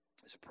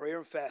is prayer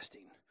and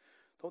fasting.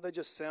 Don't they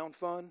just sound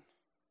fun?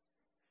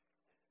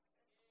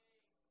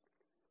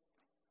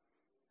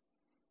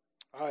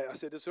 All right, I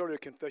said this earlier,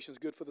 confession is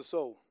good for the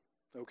soul.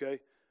 Okay?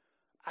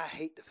 I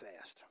hate to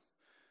fast.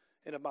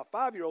 And if my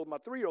 5-year-old, my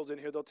 3-year-old's in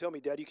here, they'll tell me,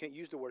 Dad, you can't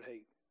use the word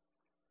hate.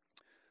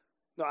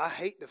 No, I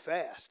hate to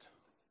fast.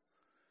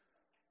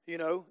 You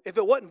know, if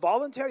it wasn't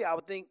voluntary, I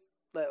would think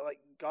that, like,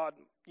 God,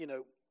 you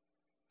know,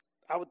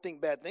 I would think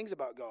bad things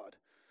about God,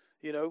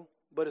 you know,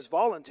 but it's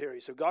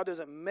voluntary, so God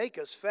doesn't make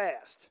us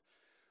fast.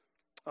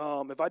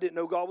 If I didn't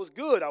know God was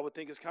good, I would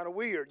think it's kind of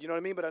weird, you know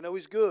what I mean? But I know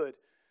he's good.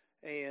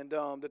 And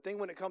the thing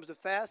when it comes to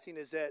fasting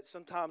is that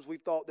sometimes we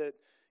thought that,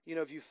 you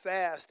know, if you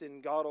fast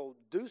and God will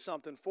do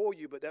something for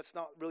you, but that's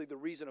not really the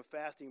reason of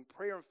fasting.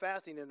 Prayer and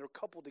fasting, and they're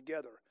coupled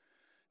together.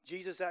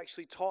 Jesus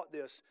actually taught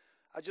this.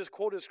 I just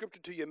quoted a scripture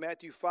to you,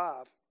 Matthew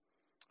 5,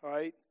 all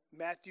right?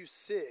 Matthew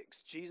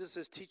 6, Jesus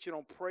is teaching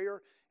on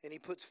prayer, and he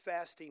puts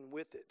fasting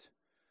with it.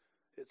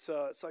 It's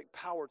like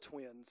power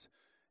twins.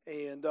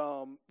 And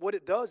what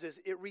it does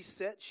is it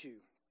resets you.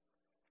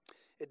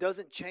 It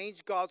doesn't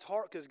change God's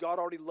heart because God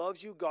already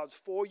loves you. God's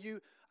for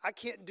you. I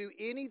can't do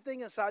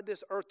anything inside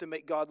this earth to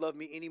make God love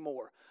me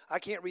anymore. I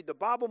can't read the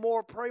Bible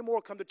more, pray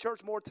more, come to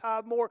church more,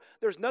 tithe more.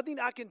 There's nothing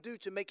I can do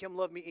to make him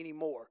love me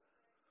anymore.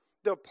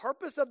 The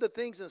purpose of the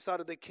things inside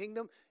of the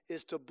kingdom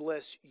is to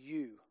bless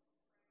you.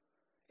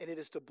 And it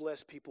is to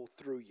bless people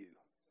through you.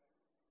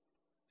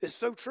 It's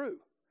so true.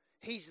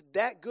 He's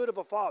that good of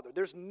a father.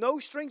 There's no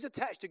strings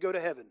attached to go to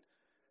heaven.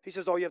 He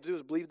says all you have to do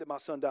is believe that my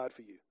son died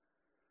for you.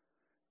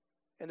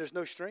 And there's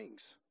no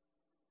strings.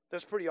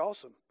 That's pretty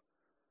awesome.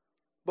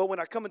 But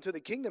when I come into the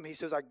kingdom, he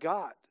says, I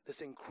got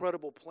this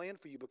incredible plan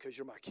for you because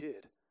you're my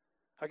kid.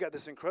 I got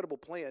this incredible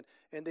plan.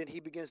 And then he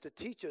begins to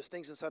teach us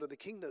things inside of the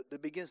kingdom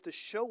that begins to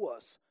show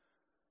us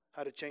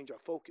how to change our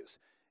focus.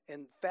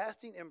 And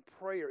fasting and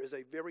prayer is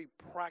a very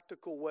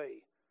practical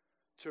way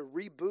to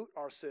reboot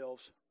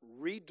ourselves,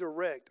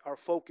 redirect our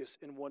focus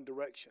in one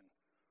direction.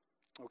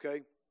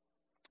 Okay?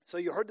 So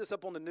you heard this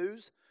up on the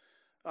news.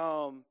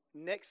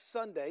 Next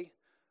Sunday,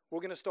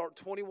 we're going to start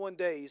 21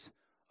 days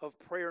of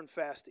prayer and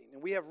fasting.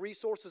 And we have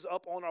resources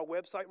up on our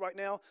website right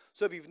now.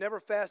 So if you've never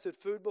fasted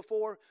food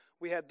before,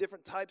 we have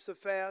different types of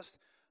fast.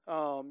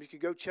 You can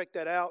go check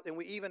that out. And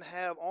we even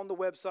have on the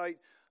website,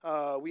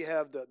 we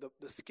have the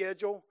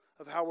schedule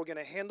of how we're going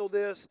to handle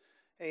this.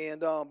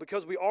 And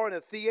because we are in a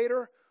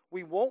theater,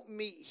 we won't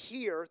meet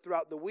here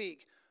throughout the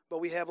week, but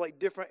we have like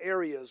different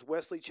areas,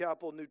 Wesley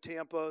Chapel, New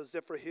Tampa,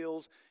 Zephyr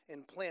Hills,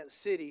 and Plant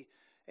City.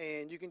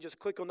 And you can just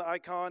click on the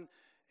icon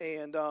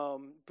and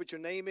put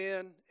your name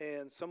in,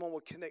 and someone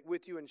will connect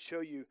with you and show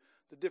you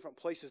the different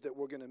places that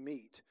we're going to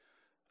meet.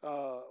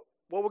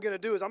 What we're going to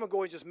do is I'm going to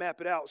go and just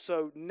map it out.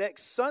 So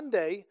next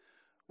Sunday,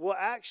 we're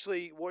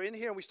in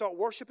here and we start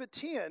worship at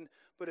 10,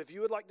 but if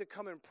you would like to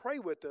come and pray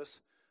with us,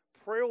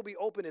 prayer will be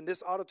open in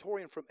this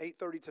auditorium from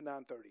 8:30 to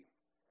 9:30.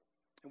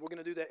 And we're going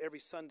to do that every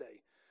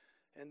Sunday.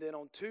 And then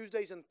on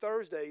Tuesdays and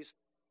Thursdays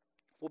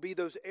will be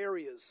those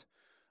areas,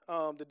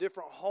 the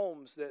different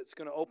homes that's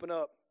going to open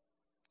up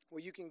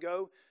where you can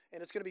go,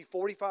 and it's going to be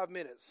 45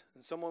 minutes.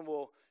 And someone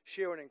will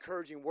share an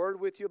encouraging word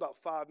with you, about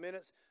 5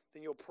 minutes.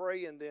 Then you'll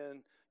pray, and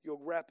then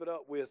you'll wrap it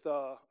up with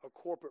a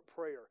corporate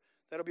prayer.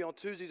 That'll be on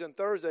Tuesdays and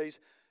Thursdays.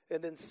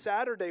 And then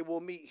Saturday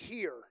we'll meet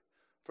here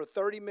for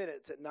 30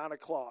 minutes at 9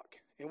 o'clock.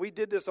 And we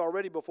did this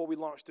already before we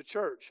launched the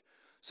church.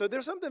 So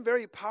there's something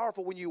very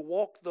powerful when you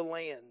walk the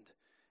land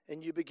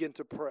and you begin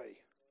to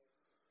pray.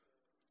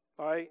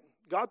 All right?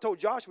 God told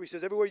Joshua, he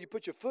says, everywhere you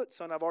put your foot,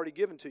 son, I've already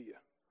given to you.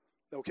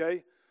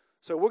 Okay?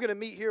 So we're going to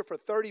meet here for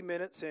 30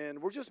 minutes,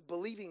 and we're just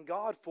believing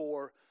God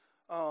for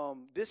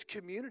this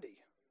community.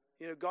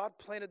 You know, God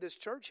planted this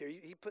church here.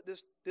 He put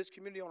this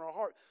community on our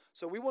heart.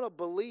 So we want to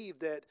believe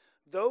that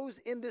those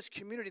in this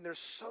community, and there's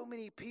so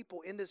many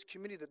people in this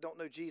community that don't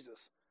know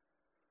Jesus.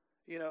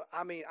 You know,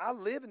 I mean, I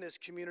live in this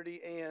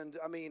community, and,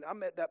 I mean,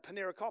 I'm at that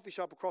Panera coffee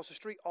shop across the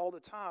street all the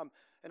time,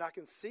 and I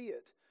can see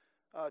it.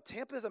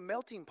 Tampa is a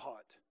melting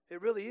pot. It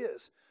really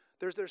is.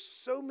 There's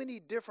so many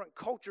different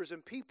cultures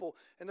and people,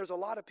 and there's a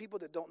lot of people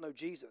that don't know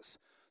Jesus.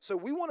 So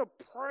we want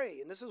to pray,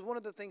 and this is one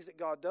of the things that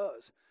God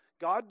does.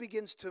 God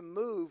begins to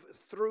move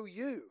through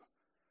you,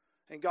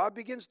 and God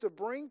begins to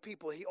bring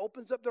people. He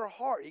opens up their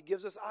heart. He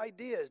gives us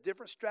ideas,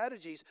 different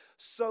strategies,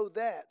 so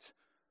that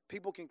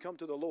people can come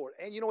to the Lord.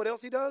 And you know what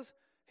else he does?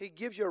 He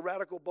gives you a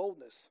radical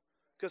boldness.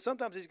 Because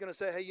sometimes he's going to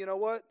say, hey, you know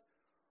what?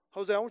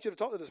 Jose, I want you to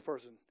talk to this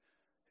person.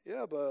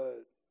 Yeah, but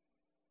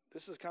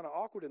this is kind of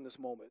awkward in this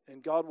moment.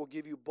 And God will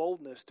give you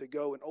boldness to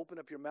go and open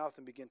up your mouth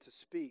and begin to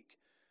speak.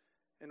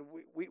 And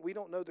we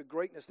don't know the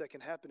greatness that can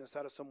happen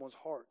inside of someone's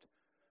heart.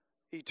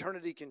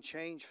 Eternity can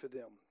change for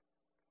them.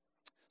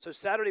 So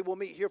Saturday we'll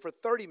meet here for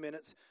 30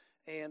 minutes,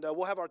 and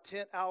we'll have our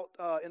tent out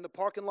in the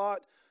parking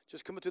lot.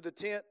 Just come into the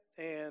tent,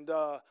 and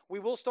we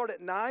will start at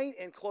 9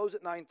 and close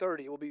at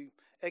 9:30. It will be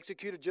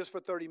executed just for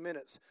 30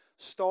 minutes.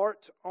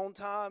 Start on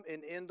time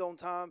and end on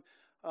time.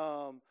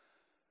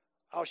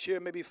 I'll share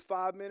maybe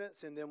 5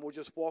 minutes, and then we'll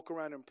just walk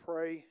around and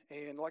pray.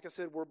 And like I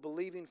said, we're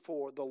believing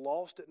for the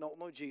lost that don't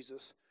know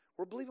Jesus.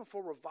 We're believing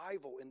for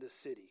revival in this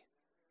city.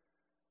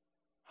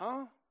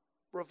 Huh?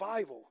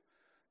 Revival.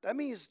 That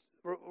means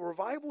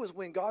revival is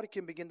when God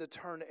can begin to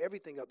turn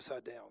everything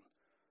upside down.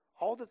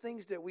 All the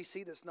things that we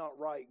see that's not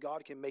right,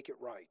 God can make it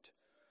right.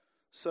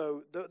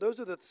 So those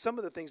are some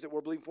of the things that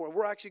we're believing for. And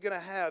we're actually going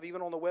to have,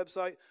 even on the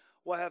website,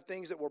 we'll have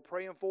things that we're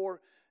praying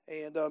for.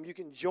 And you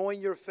can join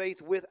your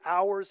faith with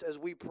ours as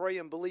we pray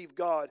and believe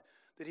God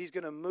that he's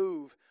going to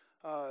move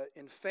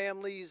in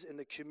families, in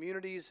the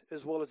communities,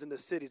 as well as in the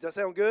cities. Does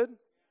that sound good?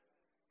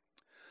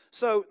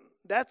 So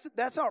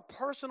that's our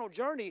personal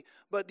journey.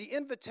 But the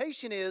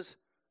invitation is,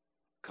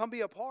 come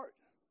be a part.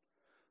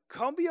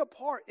 Come be a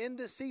part in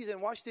this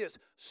season. Watch this.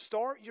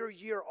 Start your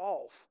year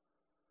off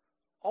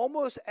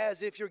almost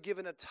as if you're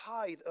given a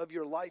tithe of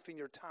your life and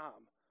your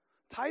time.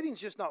 Tithing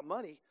is just not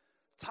money.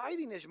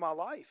 Tithing is my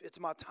life. It's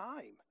my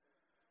time.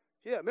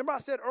 Yeah, remember I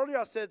said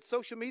earlier,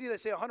 social media, they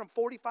say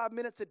 145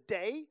 minutes a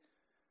day.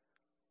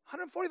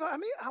 145, I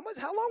mean,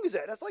 how long is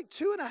that? That's like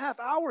 2.5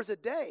 hours a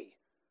day,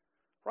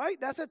 right?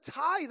 That's a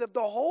tithe of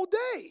the whole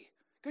day.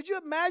 Could you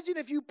imagine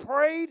if you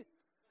prayed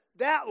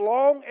that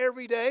long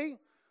every day?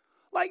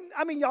 Like,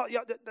 I mean, y'all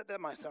that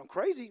might sound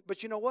crazy,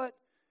 but you know what?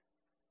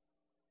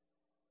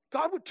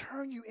 God would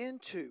turn you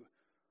into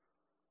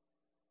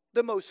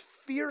the most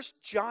fierce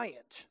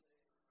giant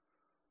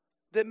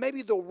that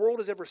maybe the world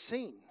has ever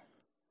seen.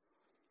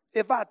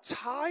 If I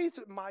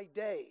tithed my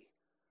day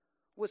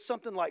with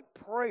something like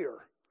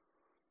prayer,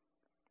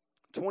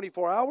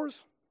 24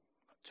 hours,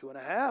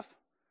 2.5,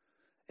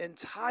 and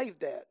tithe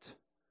that.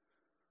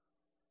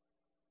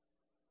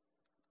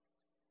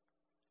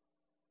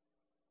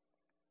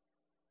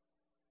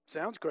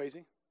 Sounds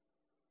crazy.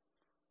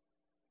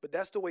 But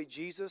that's the way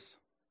Jesus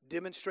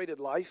demonstrated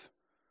life.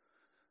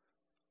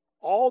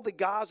 All the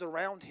guys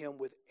around him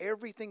with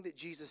everything that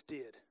Jesus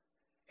did.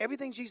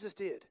 Everything Jesus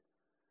did.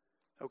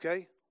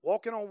 Okay?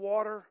 Walking on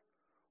water,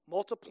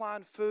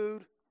 multiplying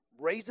food,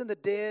 raising the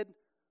dead.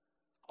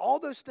 All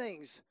those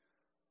things.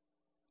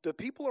 The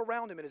people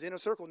around him in his inner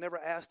circle never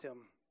asked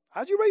him,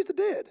 how'd you raise the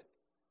dead?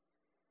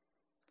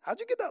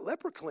 How'd you get that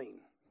leper clean?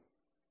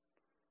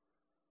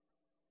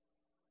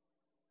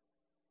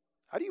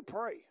 How do you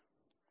pray?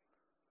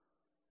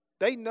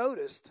 They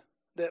noticed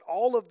that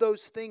all of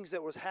those things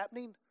that was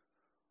happening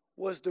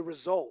was the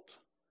result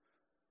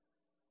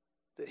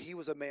that he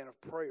was a man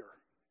of prayer.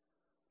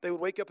 They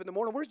would wake up in the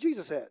morning, where's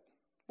Jesus at?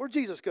 Where'd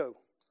Jesus go?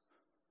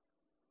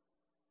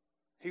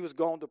 He was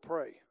gone to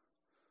pray.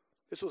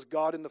 This was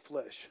God in the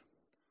flesh.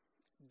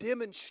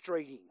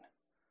 Demonstrating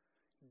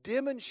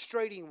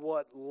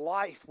what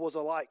life was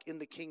like in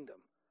the kingdom.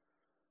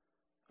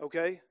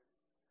 Okay?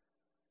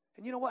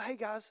 And you know what? Hey,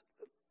 guys,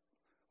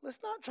 let's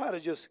not try to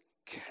just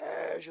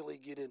casually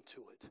get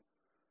into it.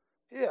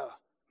 Yeah,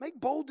 make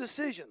bold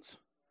decisions.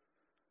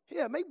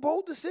 Yeah, make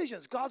bold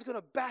decisions. God's going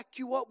to back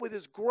you up with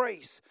his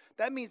grace.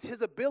 That means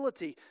his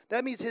ability.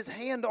 That means his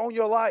hand on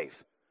your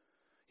life.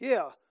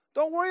 Yeah,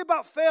 don't worry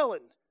about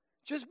failing.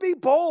 Just be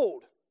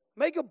bold.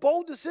 Make a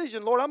bold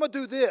decision. Lord, I'm going to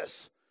do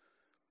this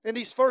in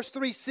these first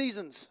 3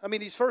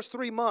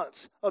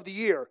 months of the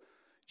year.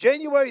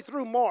 January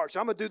through March,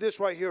 I'm going to do this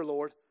right here,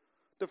 Lord.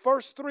 The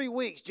first 3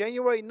 weeks,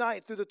 January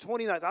 9th through the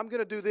 29th, I'm going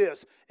to do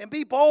this. And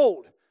be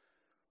bold.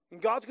 And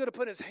God's going to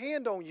put his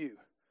hand on you.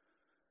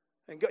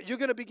 And God, you're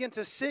going to begin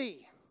to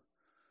see,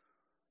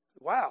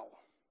 wow,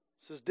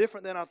 this is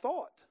different than I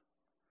thought.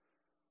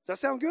 Does that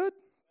sound good?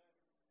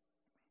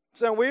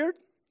 Sound weird?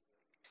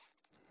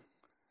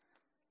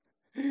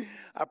 I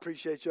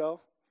appreciate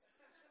y'all.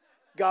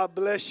 God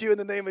bless you in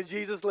the name of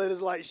Jesus. Let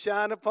his light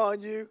shine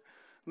upon you.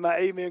 My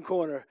amen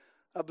corner.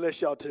 I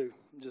bless y'all too.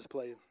 I'm just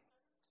playing.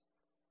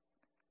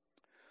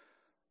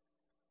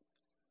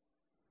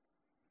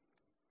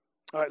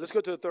 All right, let's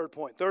go to the third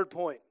point. Third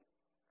point,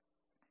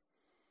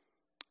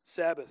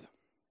 Sabbath.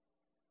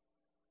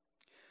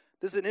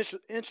 This is an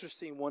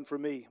interesting one for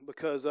me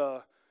because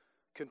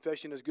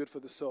confession is good for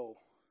the soul.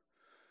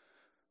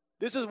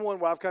 This is one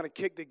where I've kind of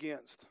kicked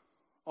against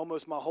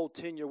almost my whole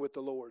tenure with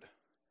the Lord.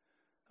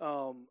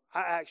 I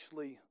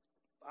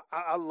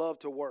love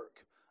to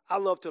work. I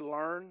love to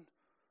learn.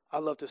 I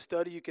love to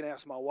study. You can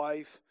ask my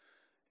wife.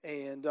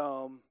 And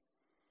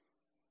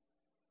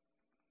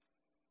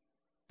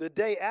the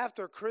day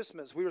after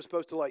Christmas, we were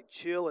supposed to like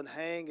chill and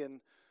hang.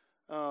 And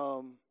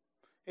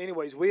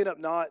anyways, we ended up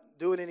not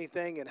doing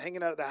anything and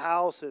hanging out at the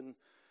house. And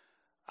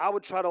I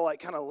would try to like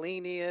kind of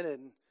lean in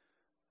and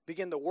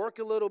begin to work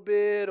a little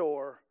bit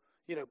or,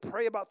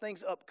 pray about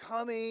things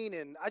upcoming.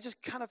 And I just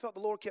kind of felt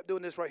the Lord kept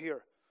doing this right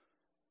here.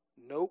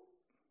 Nope,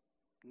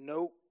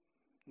 nope,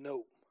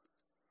 nope.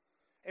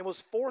 And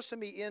was forcing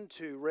me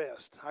into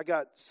rest. I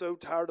got so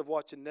tired of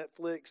watching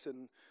Netflix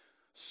and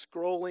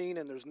scrolling,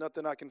 and there's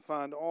nothing I can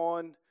find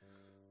on.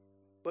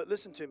 But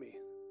listen to me.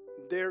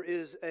 There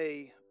is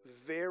a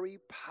very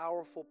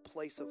powerful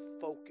place of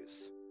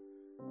focus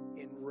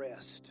in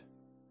rest.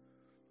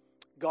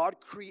 God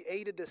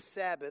created the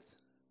Sabbath,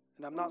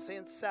 and I'm not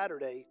saying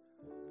Saturday.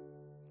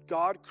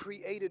 God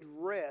created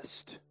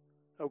rest,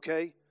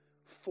 okay,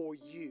 for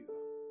you,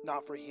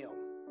 not for him.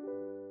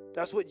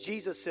 That's what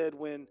Jesus said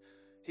when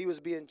he was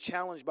being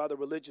challenged by the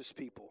religious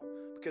people,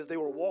 because they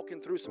were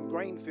walking through some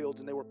grain fields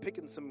and they were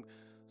picking some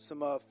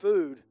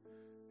food.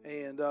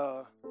 And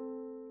a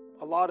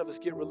lot of us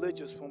get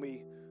religious when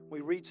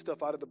we read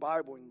stuff out of the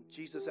Bible, and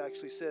Jesus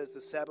actually says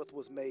the Sabbath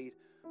was made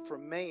for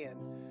man.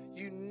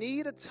 You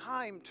need a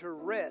time to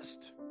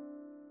rest.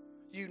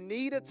 You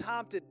need a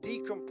time to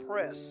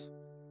decompress.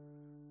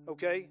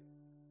 Okay?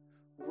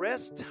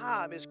 Rest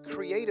time is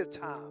creative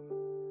time.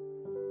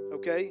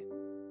 Okay?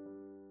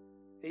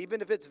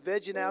 Even if it's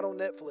vegging out on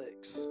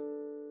Netflix,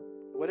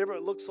 whatever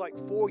it looks like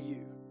for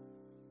you.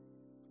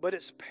 But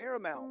it's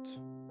paramount.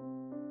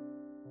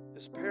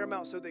 It's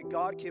paramount so that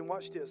God can,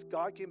 watch this,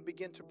 God can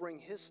begin to bring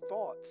his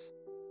thoughts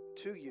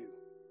to you.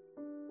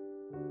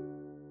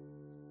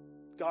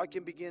 God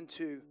can begin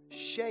to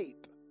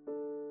shape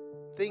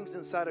things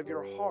inside of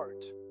your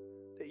heart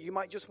that you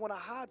might just want to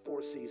hide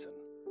for a season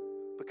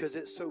because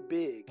it's so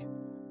big.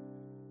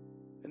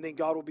 And then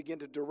God will begin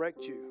to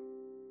direct you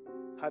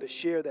how to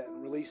share that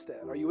and release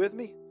that. Are you with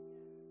me?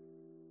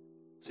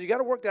 So you got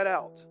to work that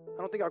out. I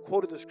don't think I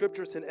quoted the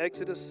scripture. It's in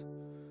Exodus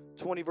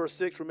 20 verse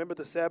 6. Remember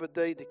the Sabbath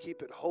day to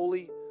keep it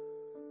holy.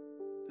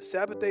 The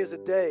Sabbath day is a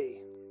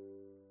day,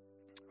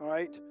 all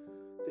right,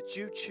 that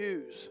you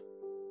choose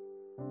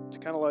to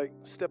kind of like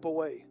step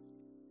away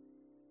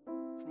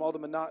from all the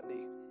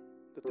monotony,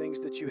 the things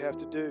that you have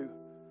to do,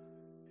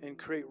 and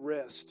create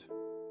rest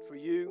for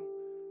you,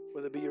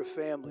 whether it be your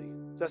family.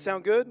 Does that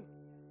sound good?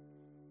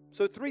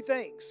 So 3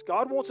 things.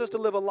 God wants us to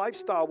live a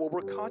lifestyle where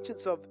we're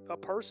conscious of a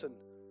person.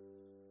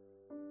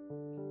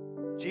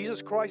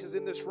 Jesus Christ is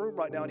in this room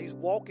right now, and he's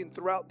walking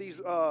throughout these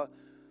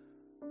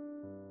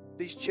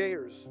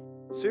chairs.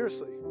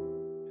 Seriously.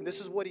 And this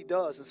is what he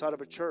does inside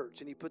of a church.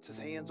 And he puts his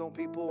hands on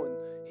people, and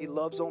he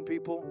loves on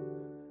people.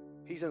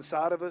 He's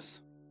inside of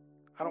us.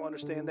 I don't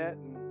understand that.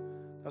 And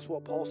that's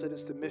what Paul said.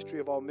 It's the mystery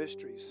of all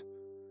mysteries.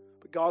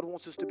 But God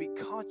wants us to be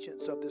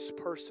conscious of this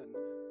person.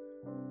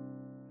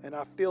 And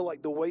I feel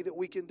like the way that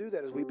we can do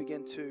that is we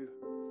begin to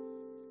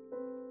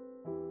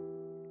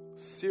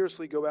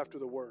seriously go after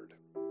the word.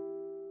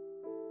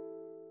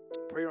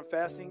 Prayer and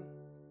fasting.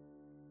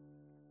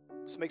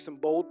 Let's make some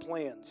bold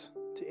plans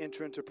to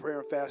enter into prayer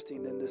and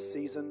fasting in this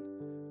season.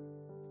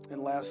 And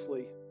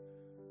lastly,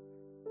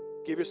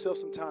 give yourself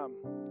some time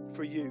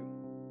for you.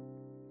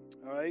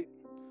 All right?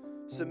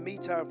 Some me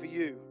time for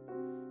you.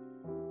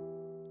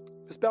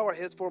 Let's bow our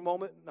heads for a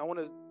moment. I want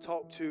to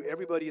talk to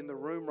everybody in the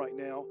room right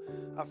now.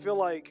 I feel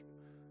like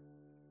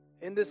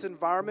in this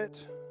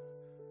environment,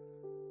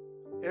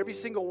 every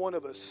single one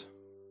of us,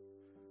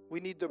 we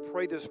need to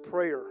pray this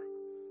prayer.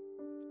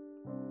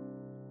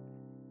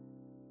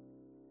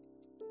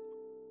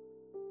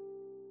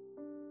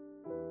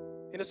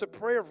 And it's a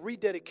prayer of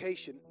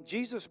rededication.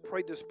 Jesus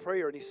prayed this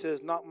prayer and he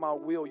says, "Not my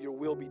will, your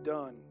will be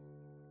done."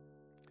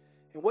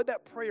 And what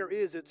that prayer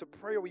is, it's a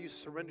prayer where you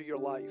surrender your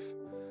life.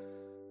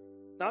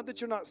 Not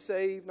that you're not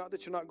saved, not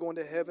that you're not going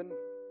to heaven,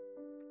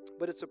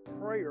 but it's a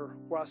prayer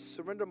where I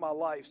surrender my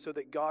life so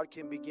that God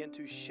can begin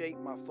to shape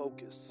my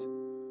focus.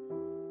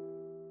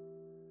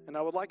 And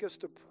I would like us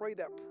to pray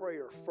that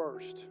prayer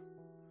first.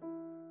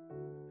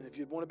 And if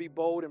you'd want to be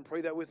bold and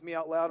pray that with me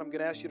out loud, I'm going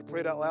to ask you to pray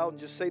it out loud and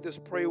just say this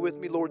prayer with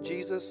me. Lord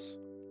Jesus,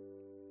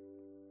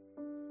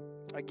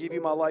 I give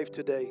you my life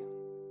today,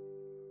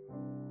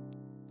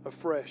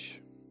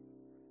 afresh.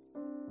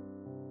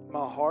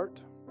 My heart,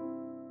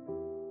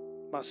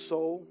 my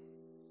soul,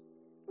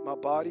 my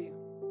body,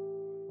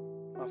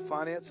 my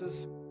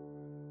finances,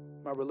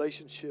 my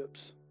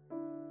relationships.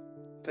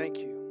 Thank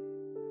you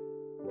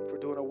for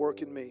doing a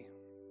work in me.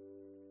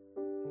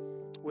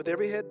 With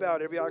every head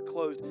bowed, every eye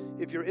closed,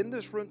 if you're in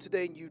this room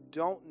today and you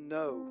don't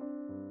know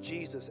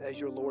Jesus as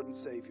your Lord and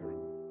Savior,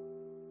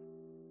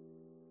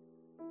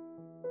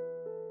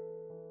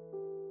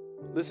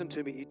 listen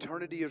to me.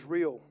 Eternity is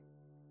real.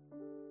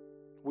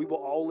 We will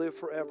all live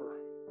forever.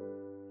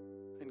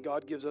 And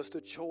God gives us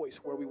the choice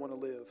where we want to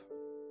live.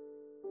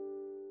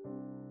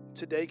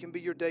 Today can be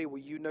your day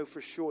where you know for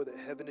sure that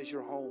heaven is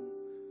your home.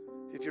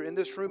 If you're in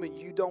this room and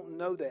you don't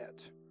know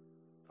that,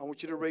 I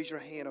want you to raise your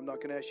hand. I'm not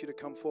going to ask you to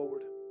come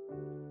forward.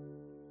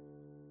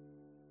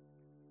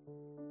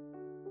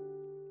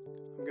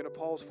 I'm going to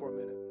pause for a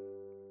minute.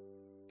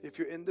 If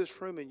you're in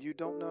this room and you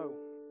don't know,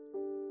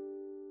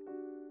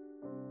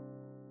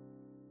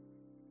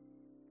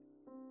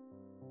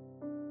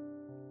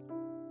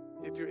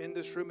 if you're in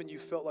this room and you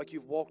felt like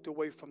you've walked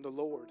away from the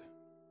Lord,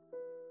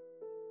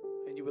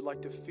 and you would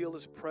like to feel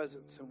His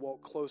presence and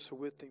walk closer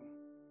with Him,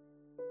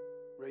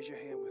 raise your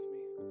hand with me.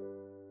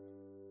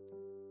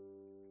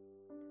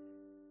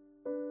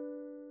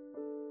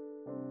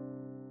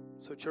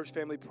 So, church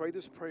family, pray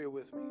this prayer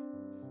with me.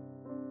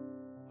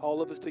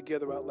 All of us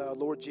together out loud.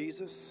 Lord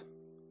Jesus,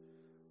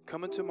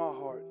 come into my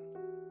heart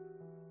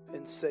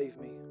and save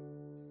me.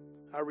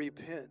 I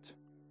repent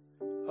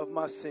of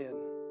my sin,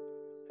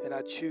 and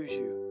I choose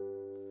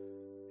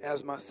you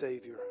as my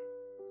Savior.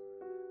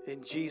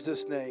 In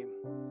Jesus' name,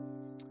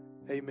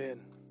 amen.